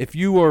 If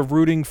you are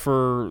rooting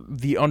for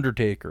The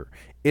Undertaker,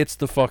 it's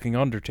the fucking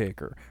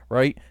Undertaker,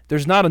 right?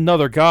 There's not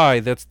another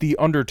guy that's The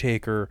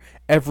Undertaker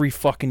every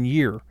fucking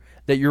year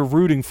that you're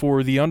rooting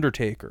for The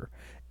Undertaker.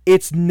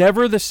 It's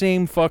never the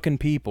same fucking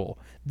people.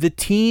 The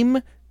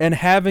team and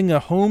having a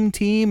home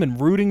team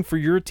and rooting for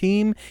your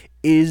team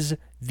is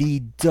the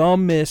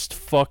dumbest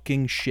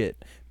fucking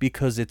shit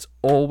because it's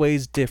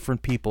always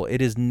different people.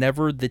 It is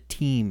never the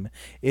team.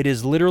 It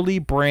is literally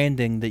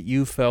branding that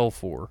you fell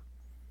for.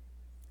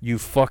 You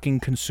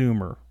fucking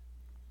consumer.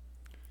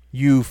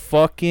 You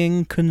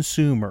fucking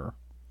consumer.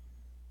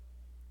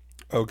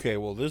 Okay,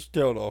 well, this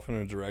tailed off in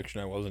a direction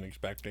I wasn't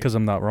expecting. Because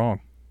I'm not wrong.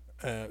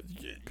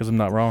 Because I'm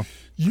not wrong.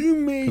 You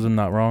made Because I'm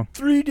not wrong.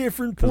 3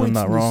 different points in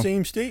the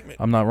same statement.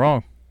 I'm not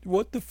wrong.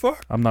 What the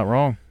fuck? I'm not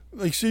wrong.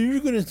 Like, so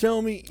you're going to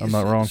tell me... I'm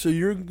not wrong. So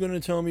you're going to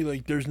tell me,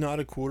 like, there's not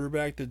a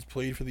quarterback that's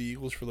played for the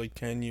Eagles for, like,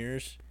 10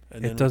 years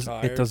and then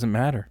retired? It doesn't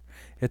matter.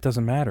 It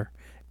doesn't matter.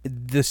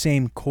 The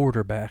same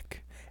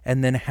quarterback.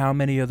 And then how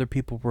many other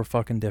people were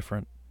fucking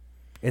different?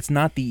 It's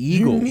not the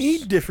Eagles. You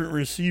need different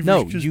receivers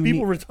No, because you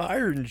people need-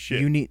 retire and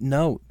shit.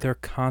 They're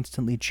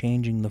constantly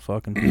changing the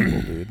fucking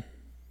people, dude.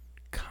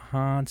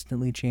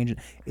 Constantly changing.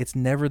 It's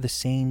never the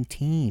same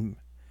team.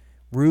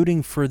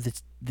 Rooting for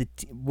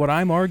what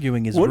I'm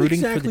arguing is rooting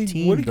for the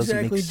team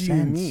doesn't make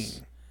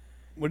sense.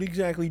 What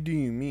exactly do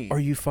you mean? Are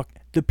you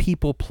the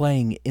people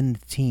playing in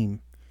the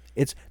team?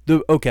 It's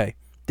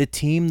the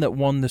team that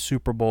won the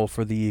Super Bowl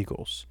for the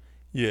Eagles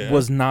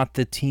was not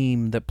the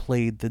team that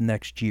played the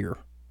next year.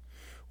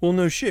 Well,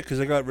 no shit, because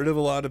I got rid of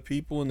a lot of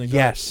people and they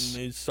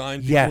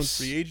signed people in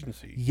free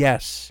agency.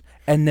 Yes.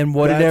 And then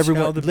what did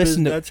everyone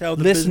listen to? That's how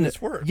the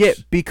business works. Yeah,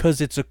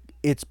 because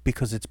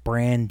it's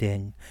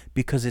branding.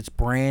 Because it's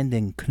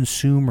branding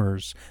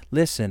consumers.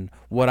 Listen,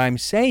 what I'm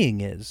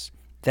saying is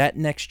that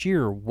next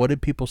year, what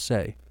did people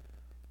say?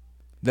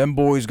 Them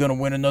boys gonna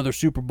win another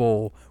Super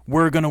Bowl.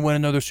 We're gonna win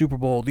another Super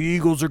Bowl. The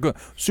Eagles are gonna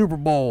Super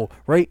Bowl,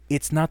 right?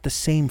 It's not the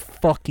same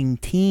fucking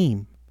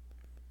team.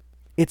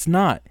 It's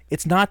not.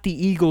 It's not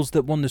the Eagles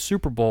that won the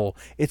Super Bowl.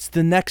 It's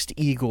the next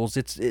Eagles.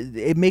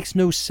 It makes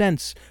no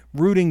sense.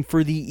 Rooting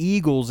for the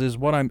Eagles is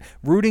what I'm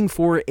rooting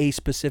for. A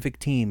specific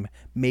team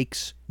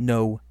makes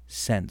no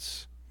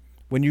sense.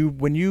 When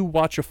you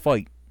watch a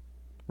fight,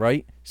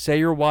 right? Say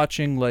you're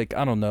watching, like,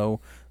 I don't know,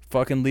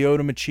 fucking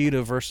Lyoto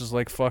Machida versus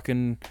like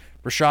fucking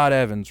Rashad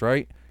Evans,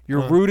 right?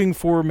 You're rooting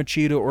for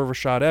Machida or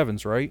Rashad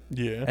Evans, right?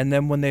 Yeah. And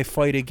then when they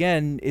fight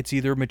again, it's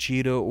either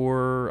Machida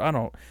or I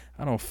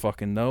don't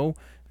fucking know.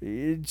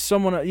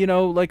 Someone,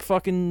 like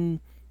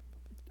fucking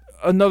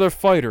another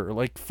fighter,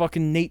 like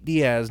fucking Nick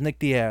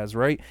Diaz,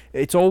 right?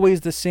 It's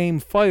always the same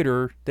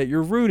fighter that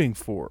you're rooting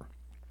for.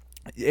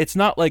 It's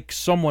not like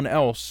someone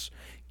else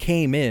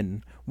came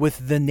in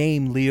with the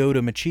name Lyoto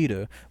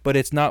Machida, but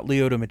it's not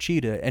Lyoto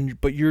Machida,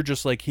 but you're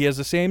just like, he has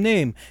the same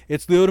name.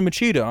 It's Lyoto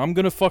Machida.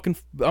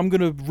 I'm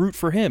gonna root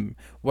for him.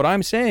 What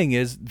I'm saying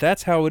is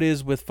that's how it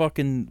is with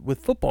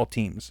football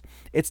teams.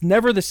 It's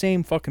never the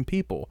same fucking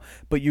people,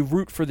 but you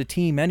root for the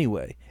team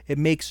anyway. It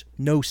makes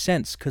no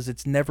sense because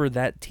it's never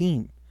that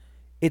team.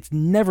 It's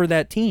never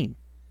that team.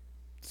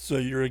 So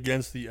you're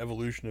against the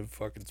evolution of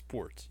fucking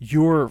sports.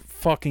 You're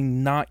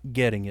fucking not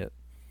getting it.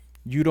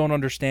 You don't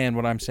understand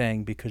what I'm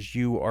saying because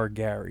you are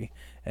Gary,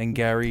 and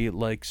Gary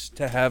likes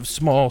to have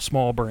small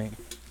brain.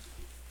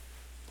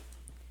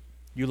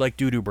 You like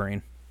doo-doo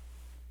brain.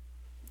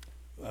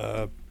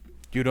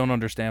 You don't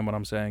understand what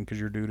I'm saying because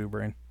you're doo-doo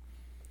brain.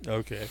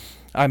 Okay.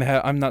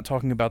 I'm not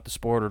talking about the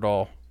sport at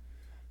all.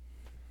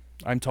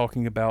 I'm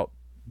talking about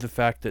the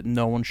fact that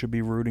no one should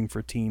be rooting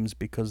for teams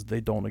because they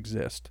don't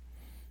exist.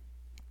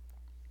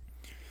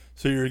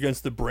 So you're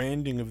against the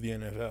branding of the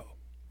NFL.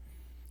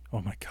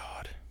 Oh my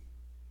God.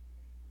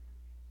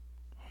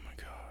 Oh my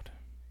God.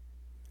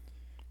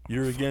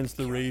 You're against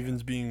the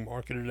Ravens being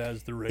marketed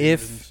as the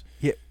Ravens.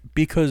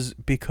 Because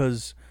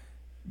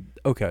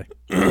okay,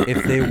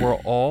 if they were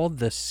all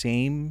the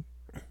same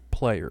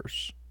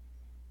players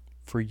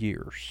for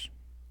years,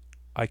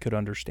 I could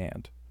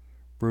understand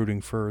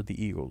rooting for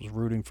the Eagles,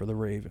 rooting for the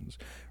Ravens,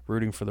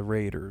 rooting for the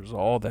Raiders,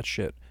 all that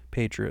shit,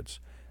 Patriots.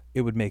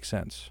 It would make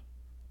sense.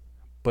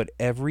 But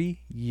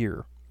every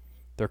year,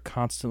 they're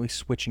constantly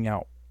switching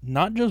out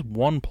not just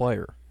one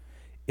player.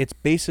 It's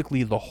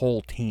basically the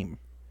whole team.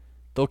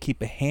 They'll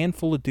keep a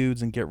handful of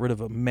dudes and get rid of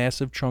a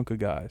massive chunk of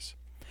guys.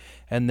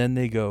 And then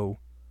they go,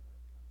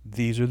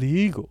 these are the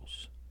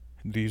Eagles.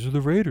 These are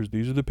the Raiders.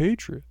 These are the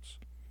Patriots.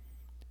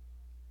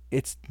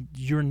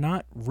 You're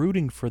not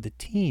rooting for the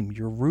team.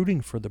 You're rooting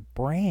for the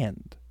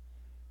brand.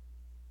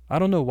 I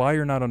don't know why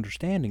you're not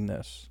understanding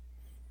this.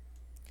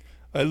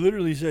 I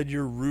literally said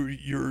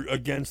you're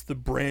against the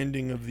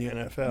branding of the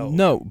NFL.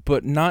 No,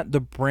 but not the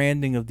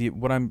branding of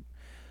oh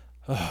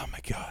my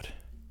God.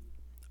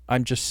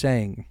 I'm just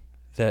saying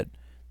that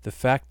the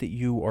fact that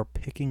you are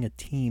picking a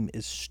team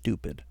is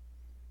stupid.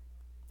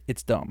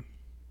 It's dumb.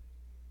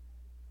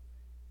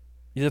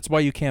 That's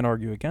why you can't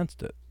argue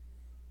against it.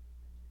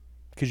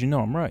 Because you know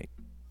I'm right.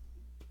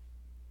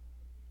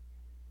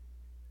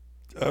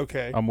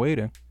 Okay. I'm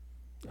waiting.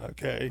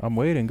 Okay. I'm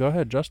waiting. Go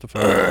ahead,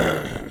 justify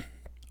it.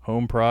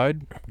 Home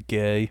pride,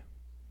 gay.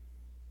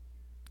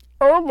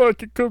 I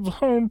like it because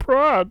home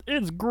pride,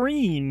 it's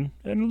green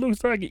and it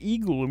looks like an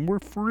eagle and we're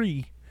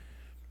free.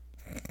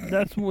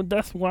 That's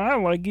why I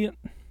like it.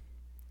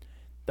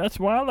 That's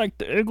why I like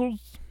the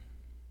Eagles.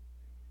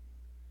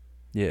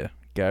 Yeah,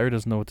 Gary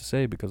doesn't know what to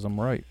say because I'm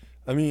right.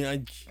 I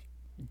mean,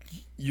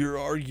 your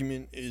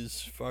argument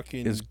is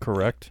fucking... Is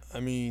correct.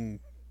 I mean,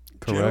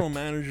 correct. General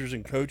managers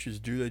and coaches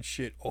do that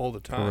shit all the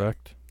time.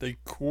 Correct.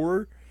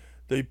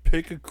 They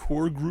pick a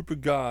core group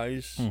of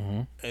guys,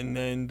 mm-hmm. and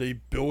then they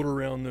build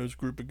around those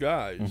group of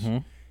guys. Mm-hmm.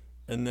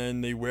 And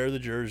then they wear the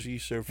jersey.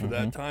 So for mm-hmm.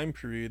 that time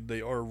period, they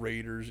are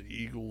Raiders,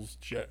 Eagles,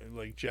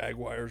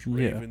 Jaguars,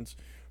 Ravens,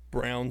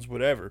 Browns,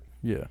 whatever.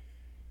 Yeah.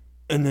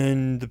 And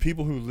then the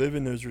people who live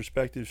in those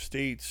respective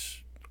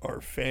states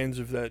are fans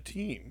of that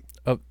team.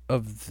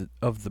 Of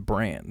the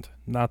brand,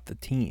 not the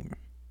team.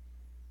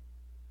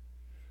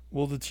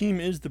 Well, the team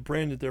is the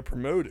brand that they're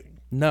promoting.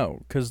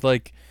 No, because,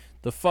 like,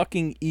 the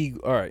fucking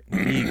Alright,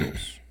 the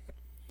Eagles.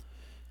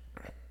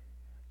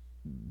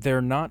 They're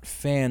not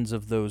fans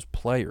of those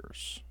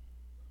players.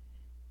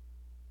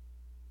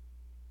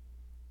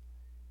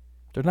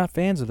 They're not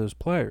fans of those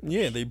players.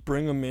 Yeah, they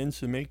bring them in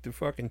to make the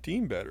fucking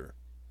team better.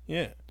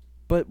 Yeah.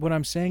 But what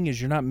I'm saying is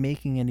you're not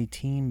making any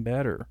team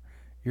better.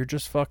 You're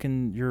just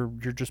fucking you're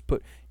just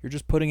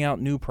putting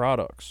out new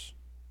products.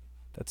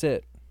 That's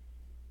it.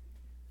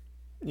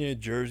 Yeah,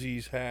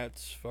 jerseys,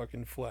 hats,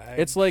 fucking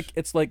flags. It's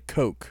like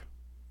Coke.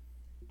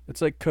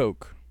 It's like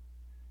Coke.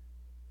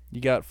 You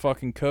got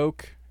fucking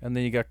Coke and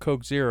then you got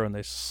Coke Zero and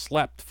they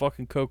slapped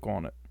fucking Coke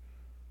on it.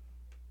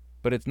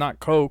 But it's not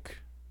Coke,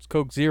 it's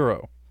Coke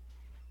Zero.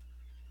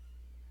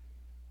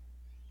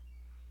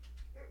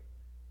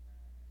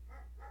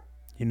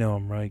 You know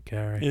I'm right,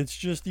 Gary. It's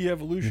just the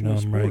evolution of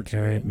sports. You know I'm right,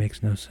 Gary. Man. It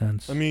makes no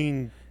sense. I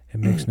mean, it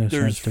makes no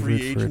sense to root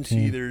for a team. There's free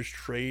agency. There's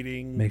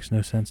trading. Makes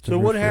no sense to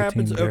root for a team. So what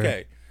happens? Gary.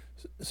 Okay.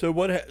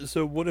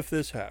 So what if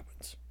this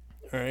happens?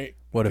 All right.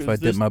 What if I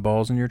dip my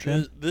balls in your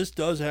chin? This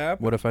does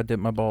happen. What if I dip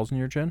my balls in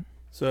your chin?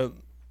 So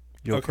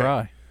you'll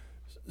cry.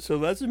 So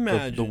let's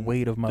imagine the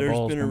weight of my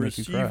balls. There's been a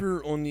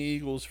receiver on the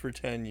Eagles for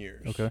 10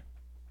 years. Okay.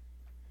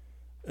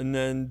 And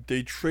then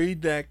they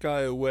trade that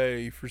guy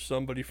away for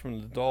somebody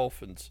from the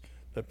Dolphins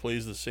that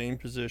plays the same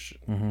position.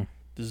 Mm-hmm.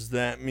 Does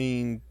that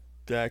mean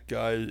that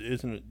guy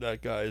is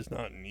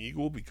not an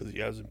Eagle because he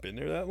hasn't been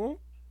there that long?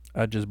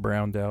 I just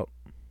browned out.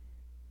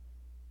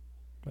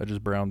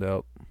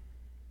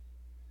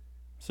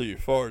 So you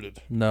farted?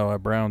 No, I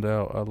browned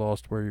out. I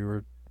lost what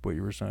you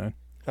were saying.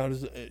 How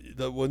does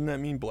that? Wouldn't that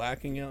mean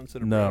blacking out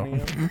instead of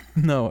browning out?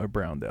 No, I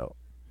browned out.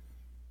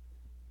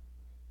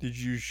 Did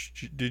you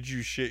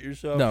shit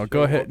yourself? No,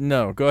 go ahead.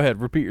 No, go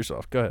ahead. Repeat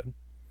yourself. Go ahead.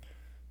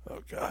 Oh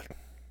God.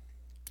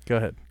 Go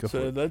ahead. Go for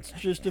it. So let's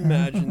just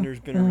imagine there's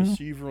been a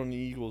receiver on the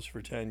Eagles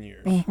for 10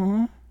 years.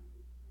 Mm-hmm.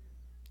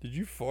 Did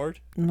you fart?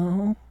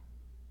 No.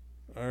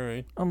 All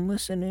right. I'm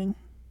listening.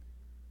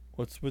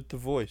 What's with the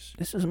voice?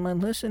 This is my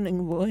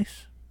listening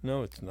voice.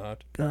 No, it's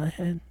not. Go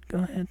ahead,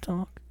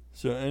 talk.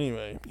 So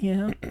anyway.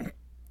 Yeah.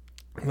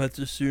 Let's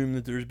assume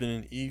that there's been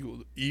an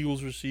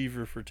Eagles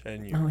receiver for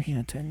 10 years. Oh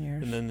yeah, 10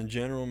 years. And then the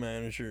general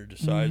manager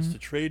decides to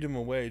trade him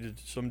away to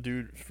some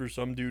dude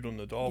on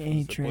the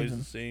Dolphins that plays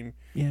the same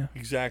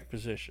exact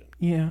position.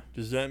 Yeah.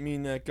 Does that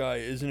mean that guy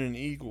isn't an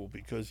Eagle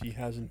because he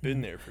hasn't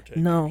been there for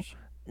 10 years?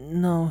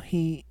 No,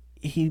 he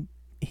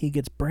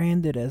gets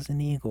branded as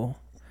an Eagle.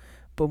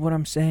 But what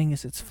I'm saying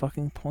is it's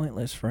fucking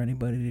pointless for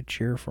anybody to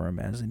cheer for him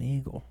as an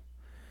Eagle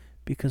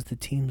because the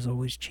teams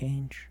always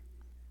change.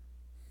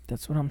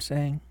 That's what I'm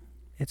saying.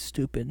 It's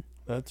stupid.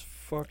 That's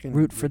fucking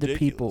root for ridiculous. the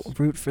people.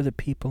 Root for the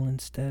people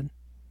instead.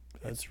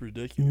 That's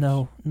ridiculous.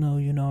 No,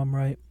 you know I'm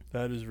right.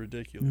 That is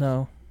ridiculous.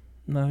 No,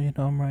 you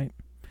know I'm right.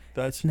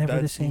 That's never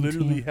the that's same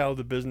literally team. how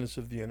the business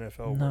of the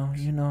NFL No,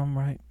 works. you know I'm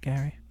right,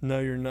 Gary. No,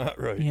 you're not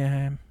right. Yeah, I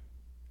am.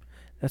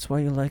 That's why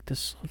you like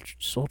this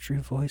sultry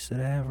voice that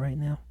I have right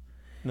now.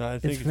 No, I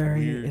think it's very,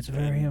 weird. it's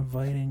very and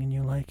inviting, and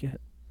you like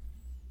it.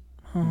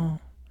 Oh,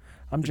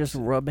 I'm just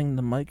It's- rubbing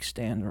the mic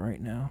stand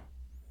right now.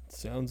 It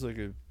sounds like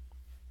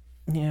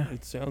Yeah,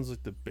 It sounds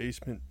like the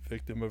basement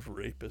victim of a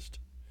rapist.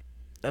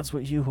 that's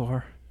what you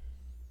are.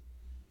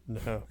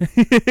 No,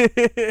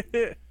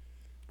 it's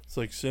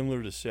like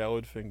similar to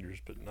salad fingers,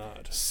 but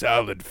not.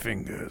 Salad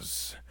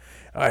fingers.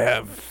 I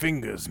have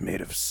fingers made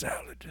of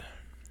salad.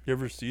 You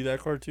ever see that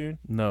cartoon?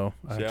 No,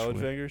 Salad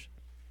actually, fingers?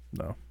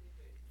 no.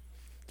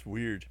 It's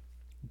weird.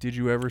 Did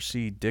you ever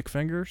see Dick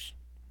Fingers?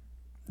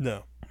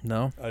 No,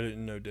 No. I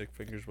didn't know dick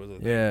fingers was a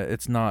thing. Yeah,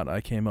 it's not.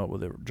 I came up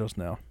with it just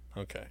now.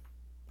 Okay.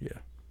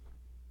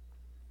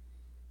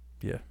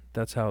 Yeah,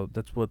 that's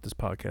what this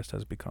podcast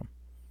has become.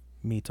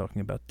 Me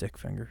talking about dick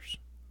fingers.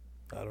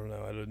 I don't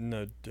know. I didn't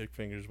know dick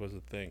fingers was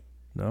a thing.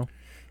 No?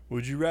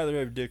 Would you rather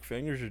have dick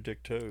fingers or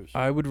dick toes?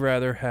 I would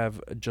rather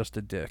have just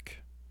a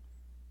dick.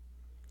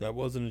 That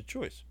wasn't a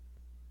choice.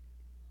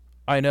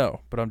 I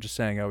know, but I'm just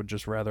saying I would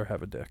just rather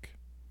have a dick.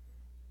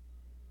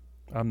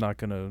 I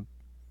don't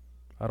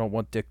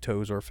want dick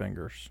toes or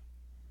fingers.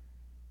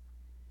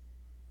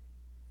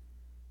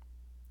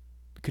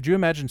 Could you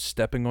imagine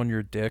stepping on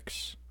your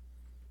dicks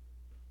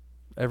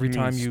every You mean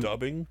time you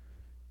stubbing?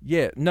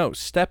 Yeah, no,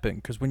 stepping,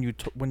 because when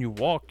you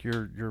walk,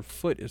 your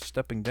foot is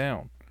stepping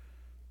down.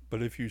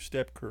 But if you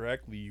step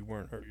correctly, you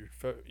won't hurt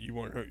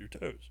your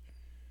toes.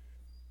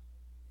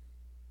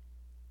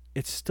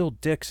 It's still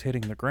dicks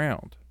hitting the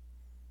ground.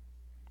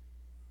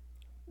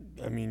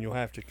 I mean, you'll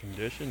have to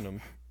condition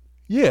them.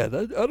 Yeah,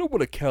 I don't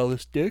want a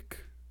callous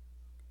dick.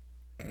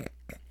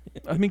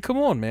 I mean, come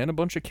on, man. A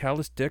bunch of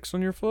callous dicks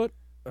on your foot?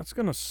 That's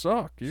going to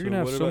suck. You're So going to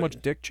have what so about-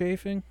 much dick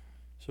chafing?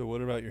 So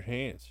what about your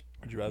hands?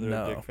 Would you rather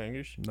have No. dick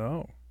fingers?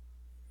 No.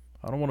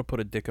 I don't want to put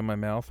a dick in my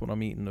mouth when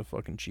I'm eating a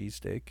fucking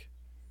cheesesteak.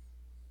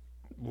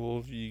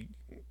 Well,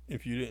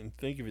 if you didn't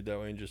think of it that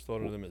way and just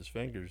thought of them as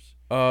fingers,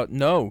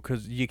 No,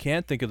 because you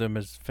can't think of them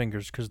as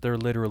fingers because they're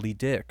literally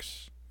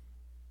dicks.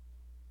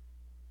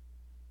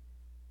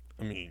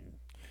 I mean,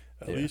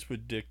 at Yeah. least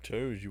with dick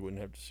toes, you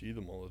wouldn't have to see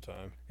them all the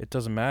time. It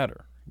doesn't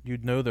matter.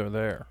 You'd know they're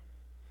there.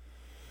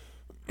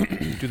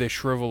 Do they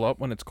shrivel up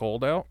when it's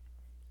cold out?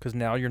 Because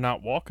now you're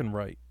not walking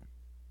right.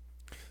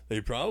 They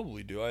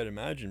probably do. I'd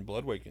imagine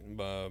blood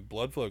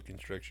flow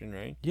constriction,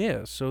 right?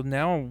 Yeah, so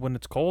now when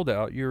it's cold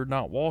out, you're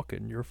not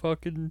walking. You're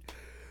fucking...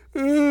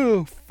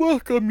 Oh,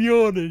 fuck, I'm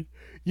yawning.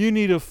 You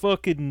need a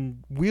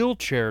fucking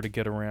wheelchair to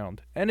get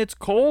around. And it's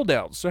cold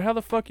out, so how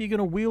the fuck are you going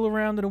to wheel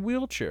around in a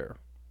wheelchair?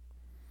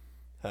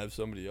 Have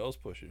somebody else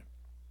push you.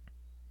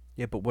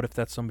 Yeah, but what if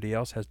that somebody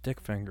else has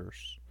dick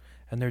fingers?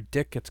 And their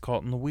dick gets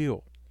caught in the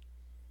wheel?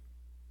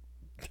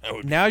 That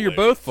would be Now you're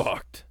both hilarious.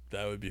 fucked.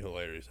 That would be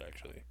hilarious,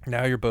 actually.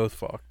 Now you're both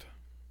fucked.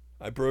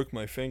 I broke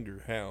my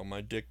finger. How?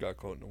 My dick got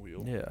caught in the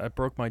wheel. Yeah, I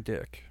broke my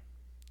dick.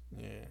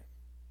 Yeah.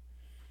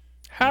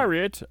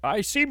 Harriet,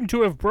 I seem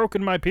to have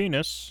broken my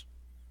penis.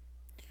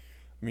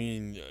 I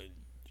mean,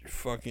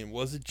 fucking,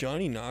 was it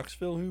Johnny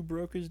Knoxville who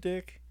broke his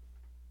dick?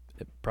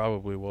 It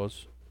probably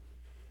was.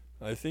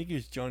 I think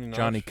it's Johnny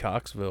Knoxville. Johnny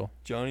Coxville.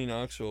 Johnny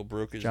Knoxville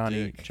broke his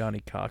Johnny dick.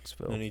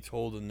 Coxville. And he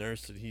told the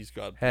nurse that he's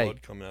got Hey.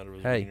 blood coming out of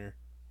his Hey. wiener.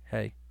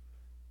 Hey,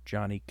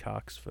 Johnny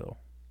Coxville.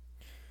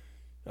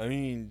 I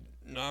mean,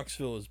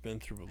 Knoxville has been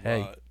through a Hey.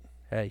 lot.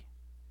 Hey,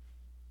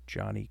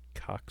 Johnny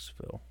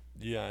Coxville.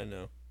 Yeah, I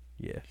know.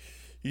 Yeah.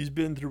 He's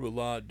been through a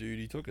lot, dude.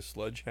 He took a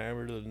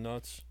sledgehammer to the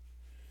nuts.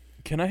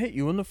 Can I hit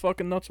you in the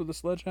fucking nuts with a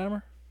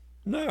sledgehammer?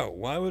 No,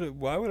 why would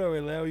I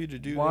allow you to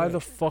do Why that?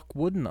 the fuck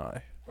wouldn't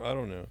I? I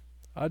don't know.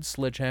 I'd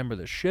sledgehammer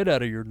the shit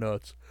out of your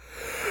nuts.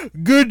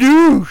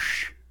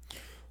 Gadoosh!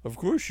 Of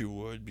course you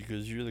would,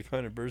 because you're the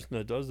kind of person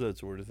that does that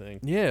sort of thing.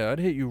 Yeah, I'd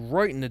hit you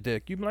right in the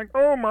dick. You'd be like,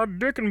 oh, my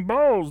dick and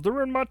balls,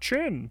 they're in my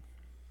chin.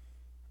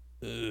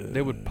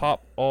 They would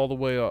pop all the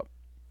way up.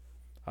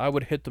 I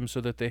would hit them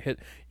so that they hit.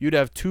 You'd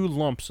have 2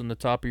 lumps on the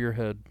top of your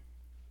head.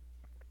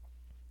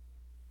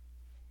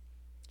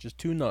 Just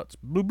 2 nuts.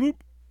 Bloop, bloop.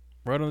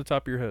 Right on the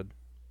top of your head.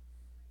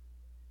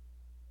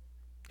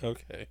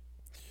 Okay.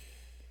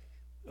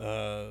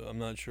 I'm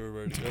not sure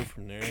where to go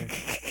from there.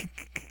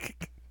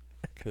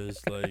 Because,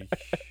 like,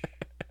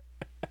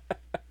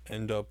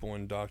 end up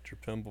on Dr.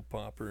 Pimple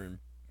Popper and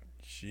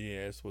she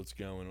asks what's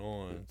going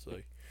on. It's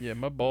like, Yeah,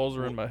 my balls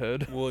are in my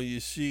head. well, you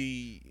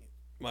see,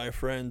 my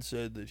friend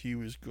said that he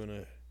was going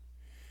to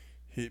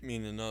hit me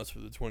in the nuts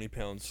with a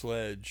 20-pound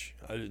sledge.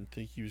 I didn't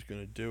think he was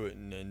going to do it.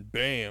 And then,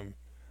 bam,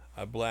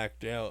 I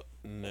blacked out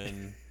and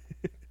then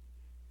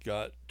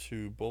got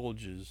 2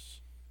 bulges,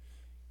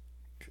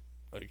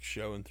 like,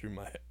 showing through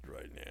my head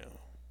right now.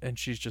 And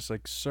she's just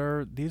like,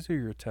 sir, these are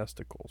your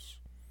testicles.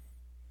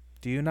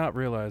 Do you not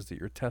realize that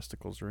your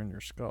testicles are in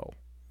your skull?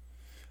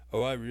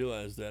 Oh, I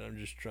realize that. I'm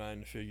just trying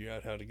to figure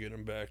out how to get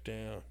them back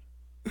down.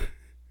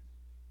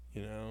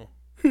 You know?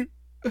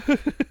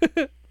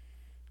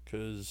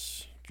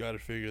 because got to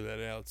figure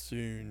that out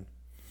soon.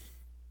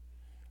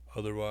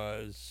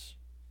 Otherwise,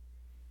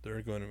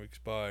 they're going to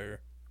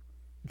expire.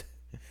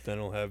 Then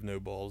I'll have no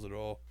balls at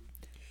all.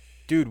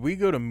 Dude, we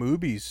go to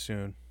movies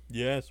soon.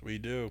 Yes, we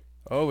do.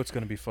 Oh, it's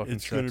gonna be fucking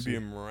It's sexy. going to be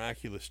a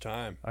miraculous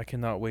time. I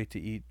cannot wait to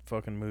eat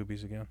fucking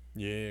movies again.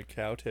 Yeah,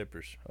 cow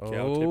tippers. Cow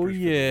Oh tippers for the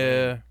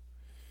yeah. win.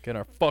 Get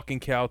our fucking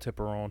cow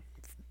tipper on.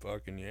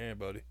 Fucking yeah,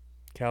 buddy.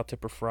 Cow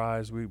tipper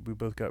fries. We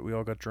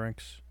all got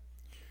drinks.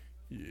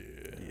 Yeah.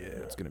 Yeah,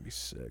 it's gonna be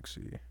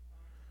sexy.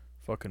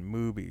 Fucking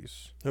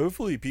movies.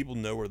 Hopefully people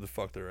know where the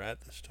fuck they're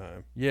at this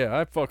time. Yeah,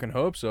 I fucking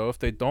hope so. If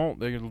they don't,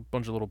 they're a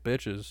bunch of little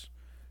bitches.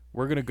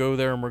 We're gonna go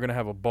there and we're gonna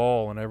have a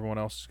ball, and everyone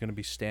else is gonna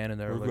be standing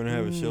there. We're like, going to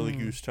have a silly "Mm."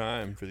 goose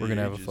time for the We're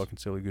gonna ages. have a fucking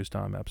silly goose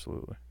time.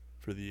 Absolutely.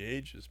 For the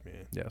ages,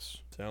 man. Yes.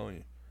 I'm telling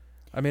you.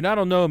 I mean, I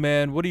don't know,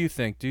 man. What do you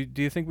think? Do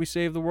you think we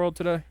saved the world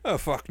today? Oh,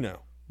 fuck no.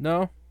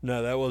 No.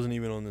 No, that wasn't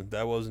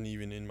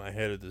even in my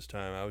head at this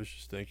time. I was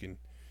just thinking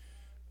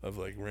of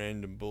like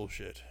random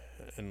bullshit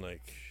and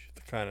like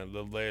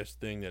the last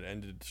thing that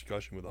ended the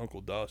discussion with Uncle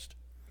Dust.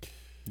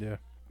 Yeah.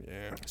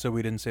 Yeah. So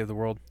we didn't save the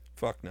world.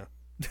 Fuck no.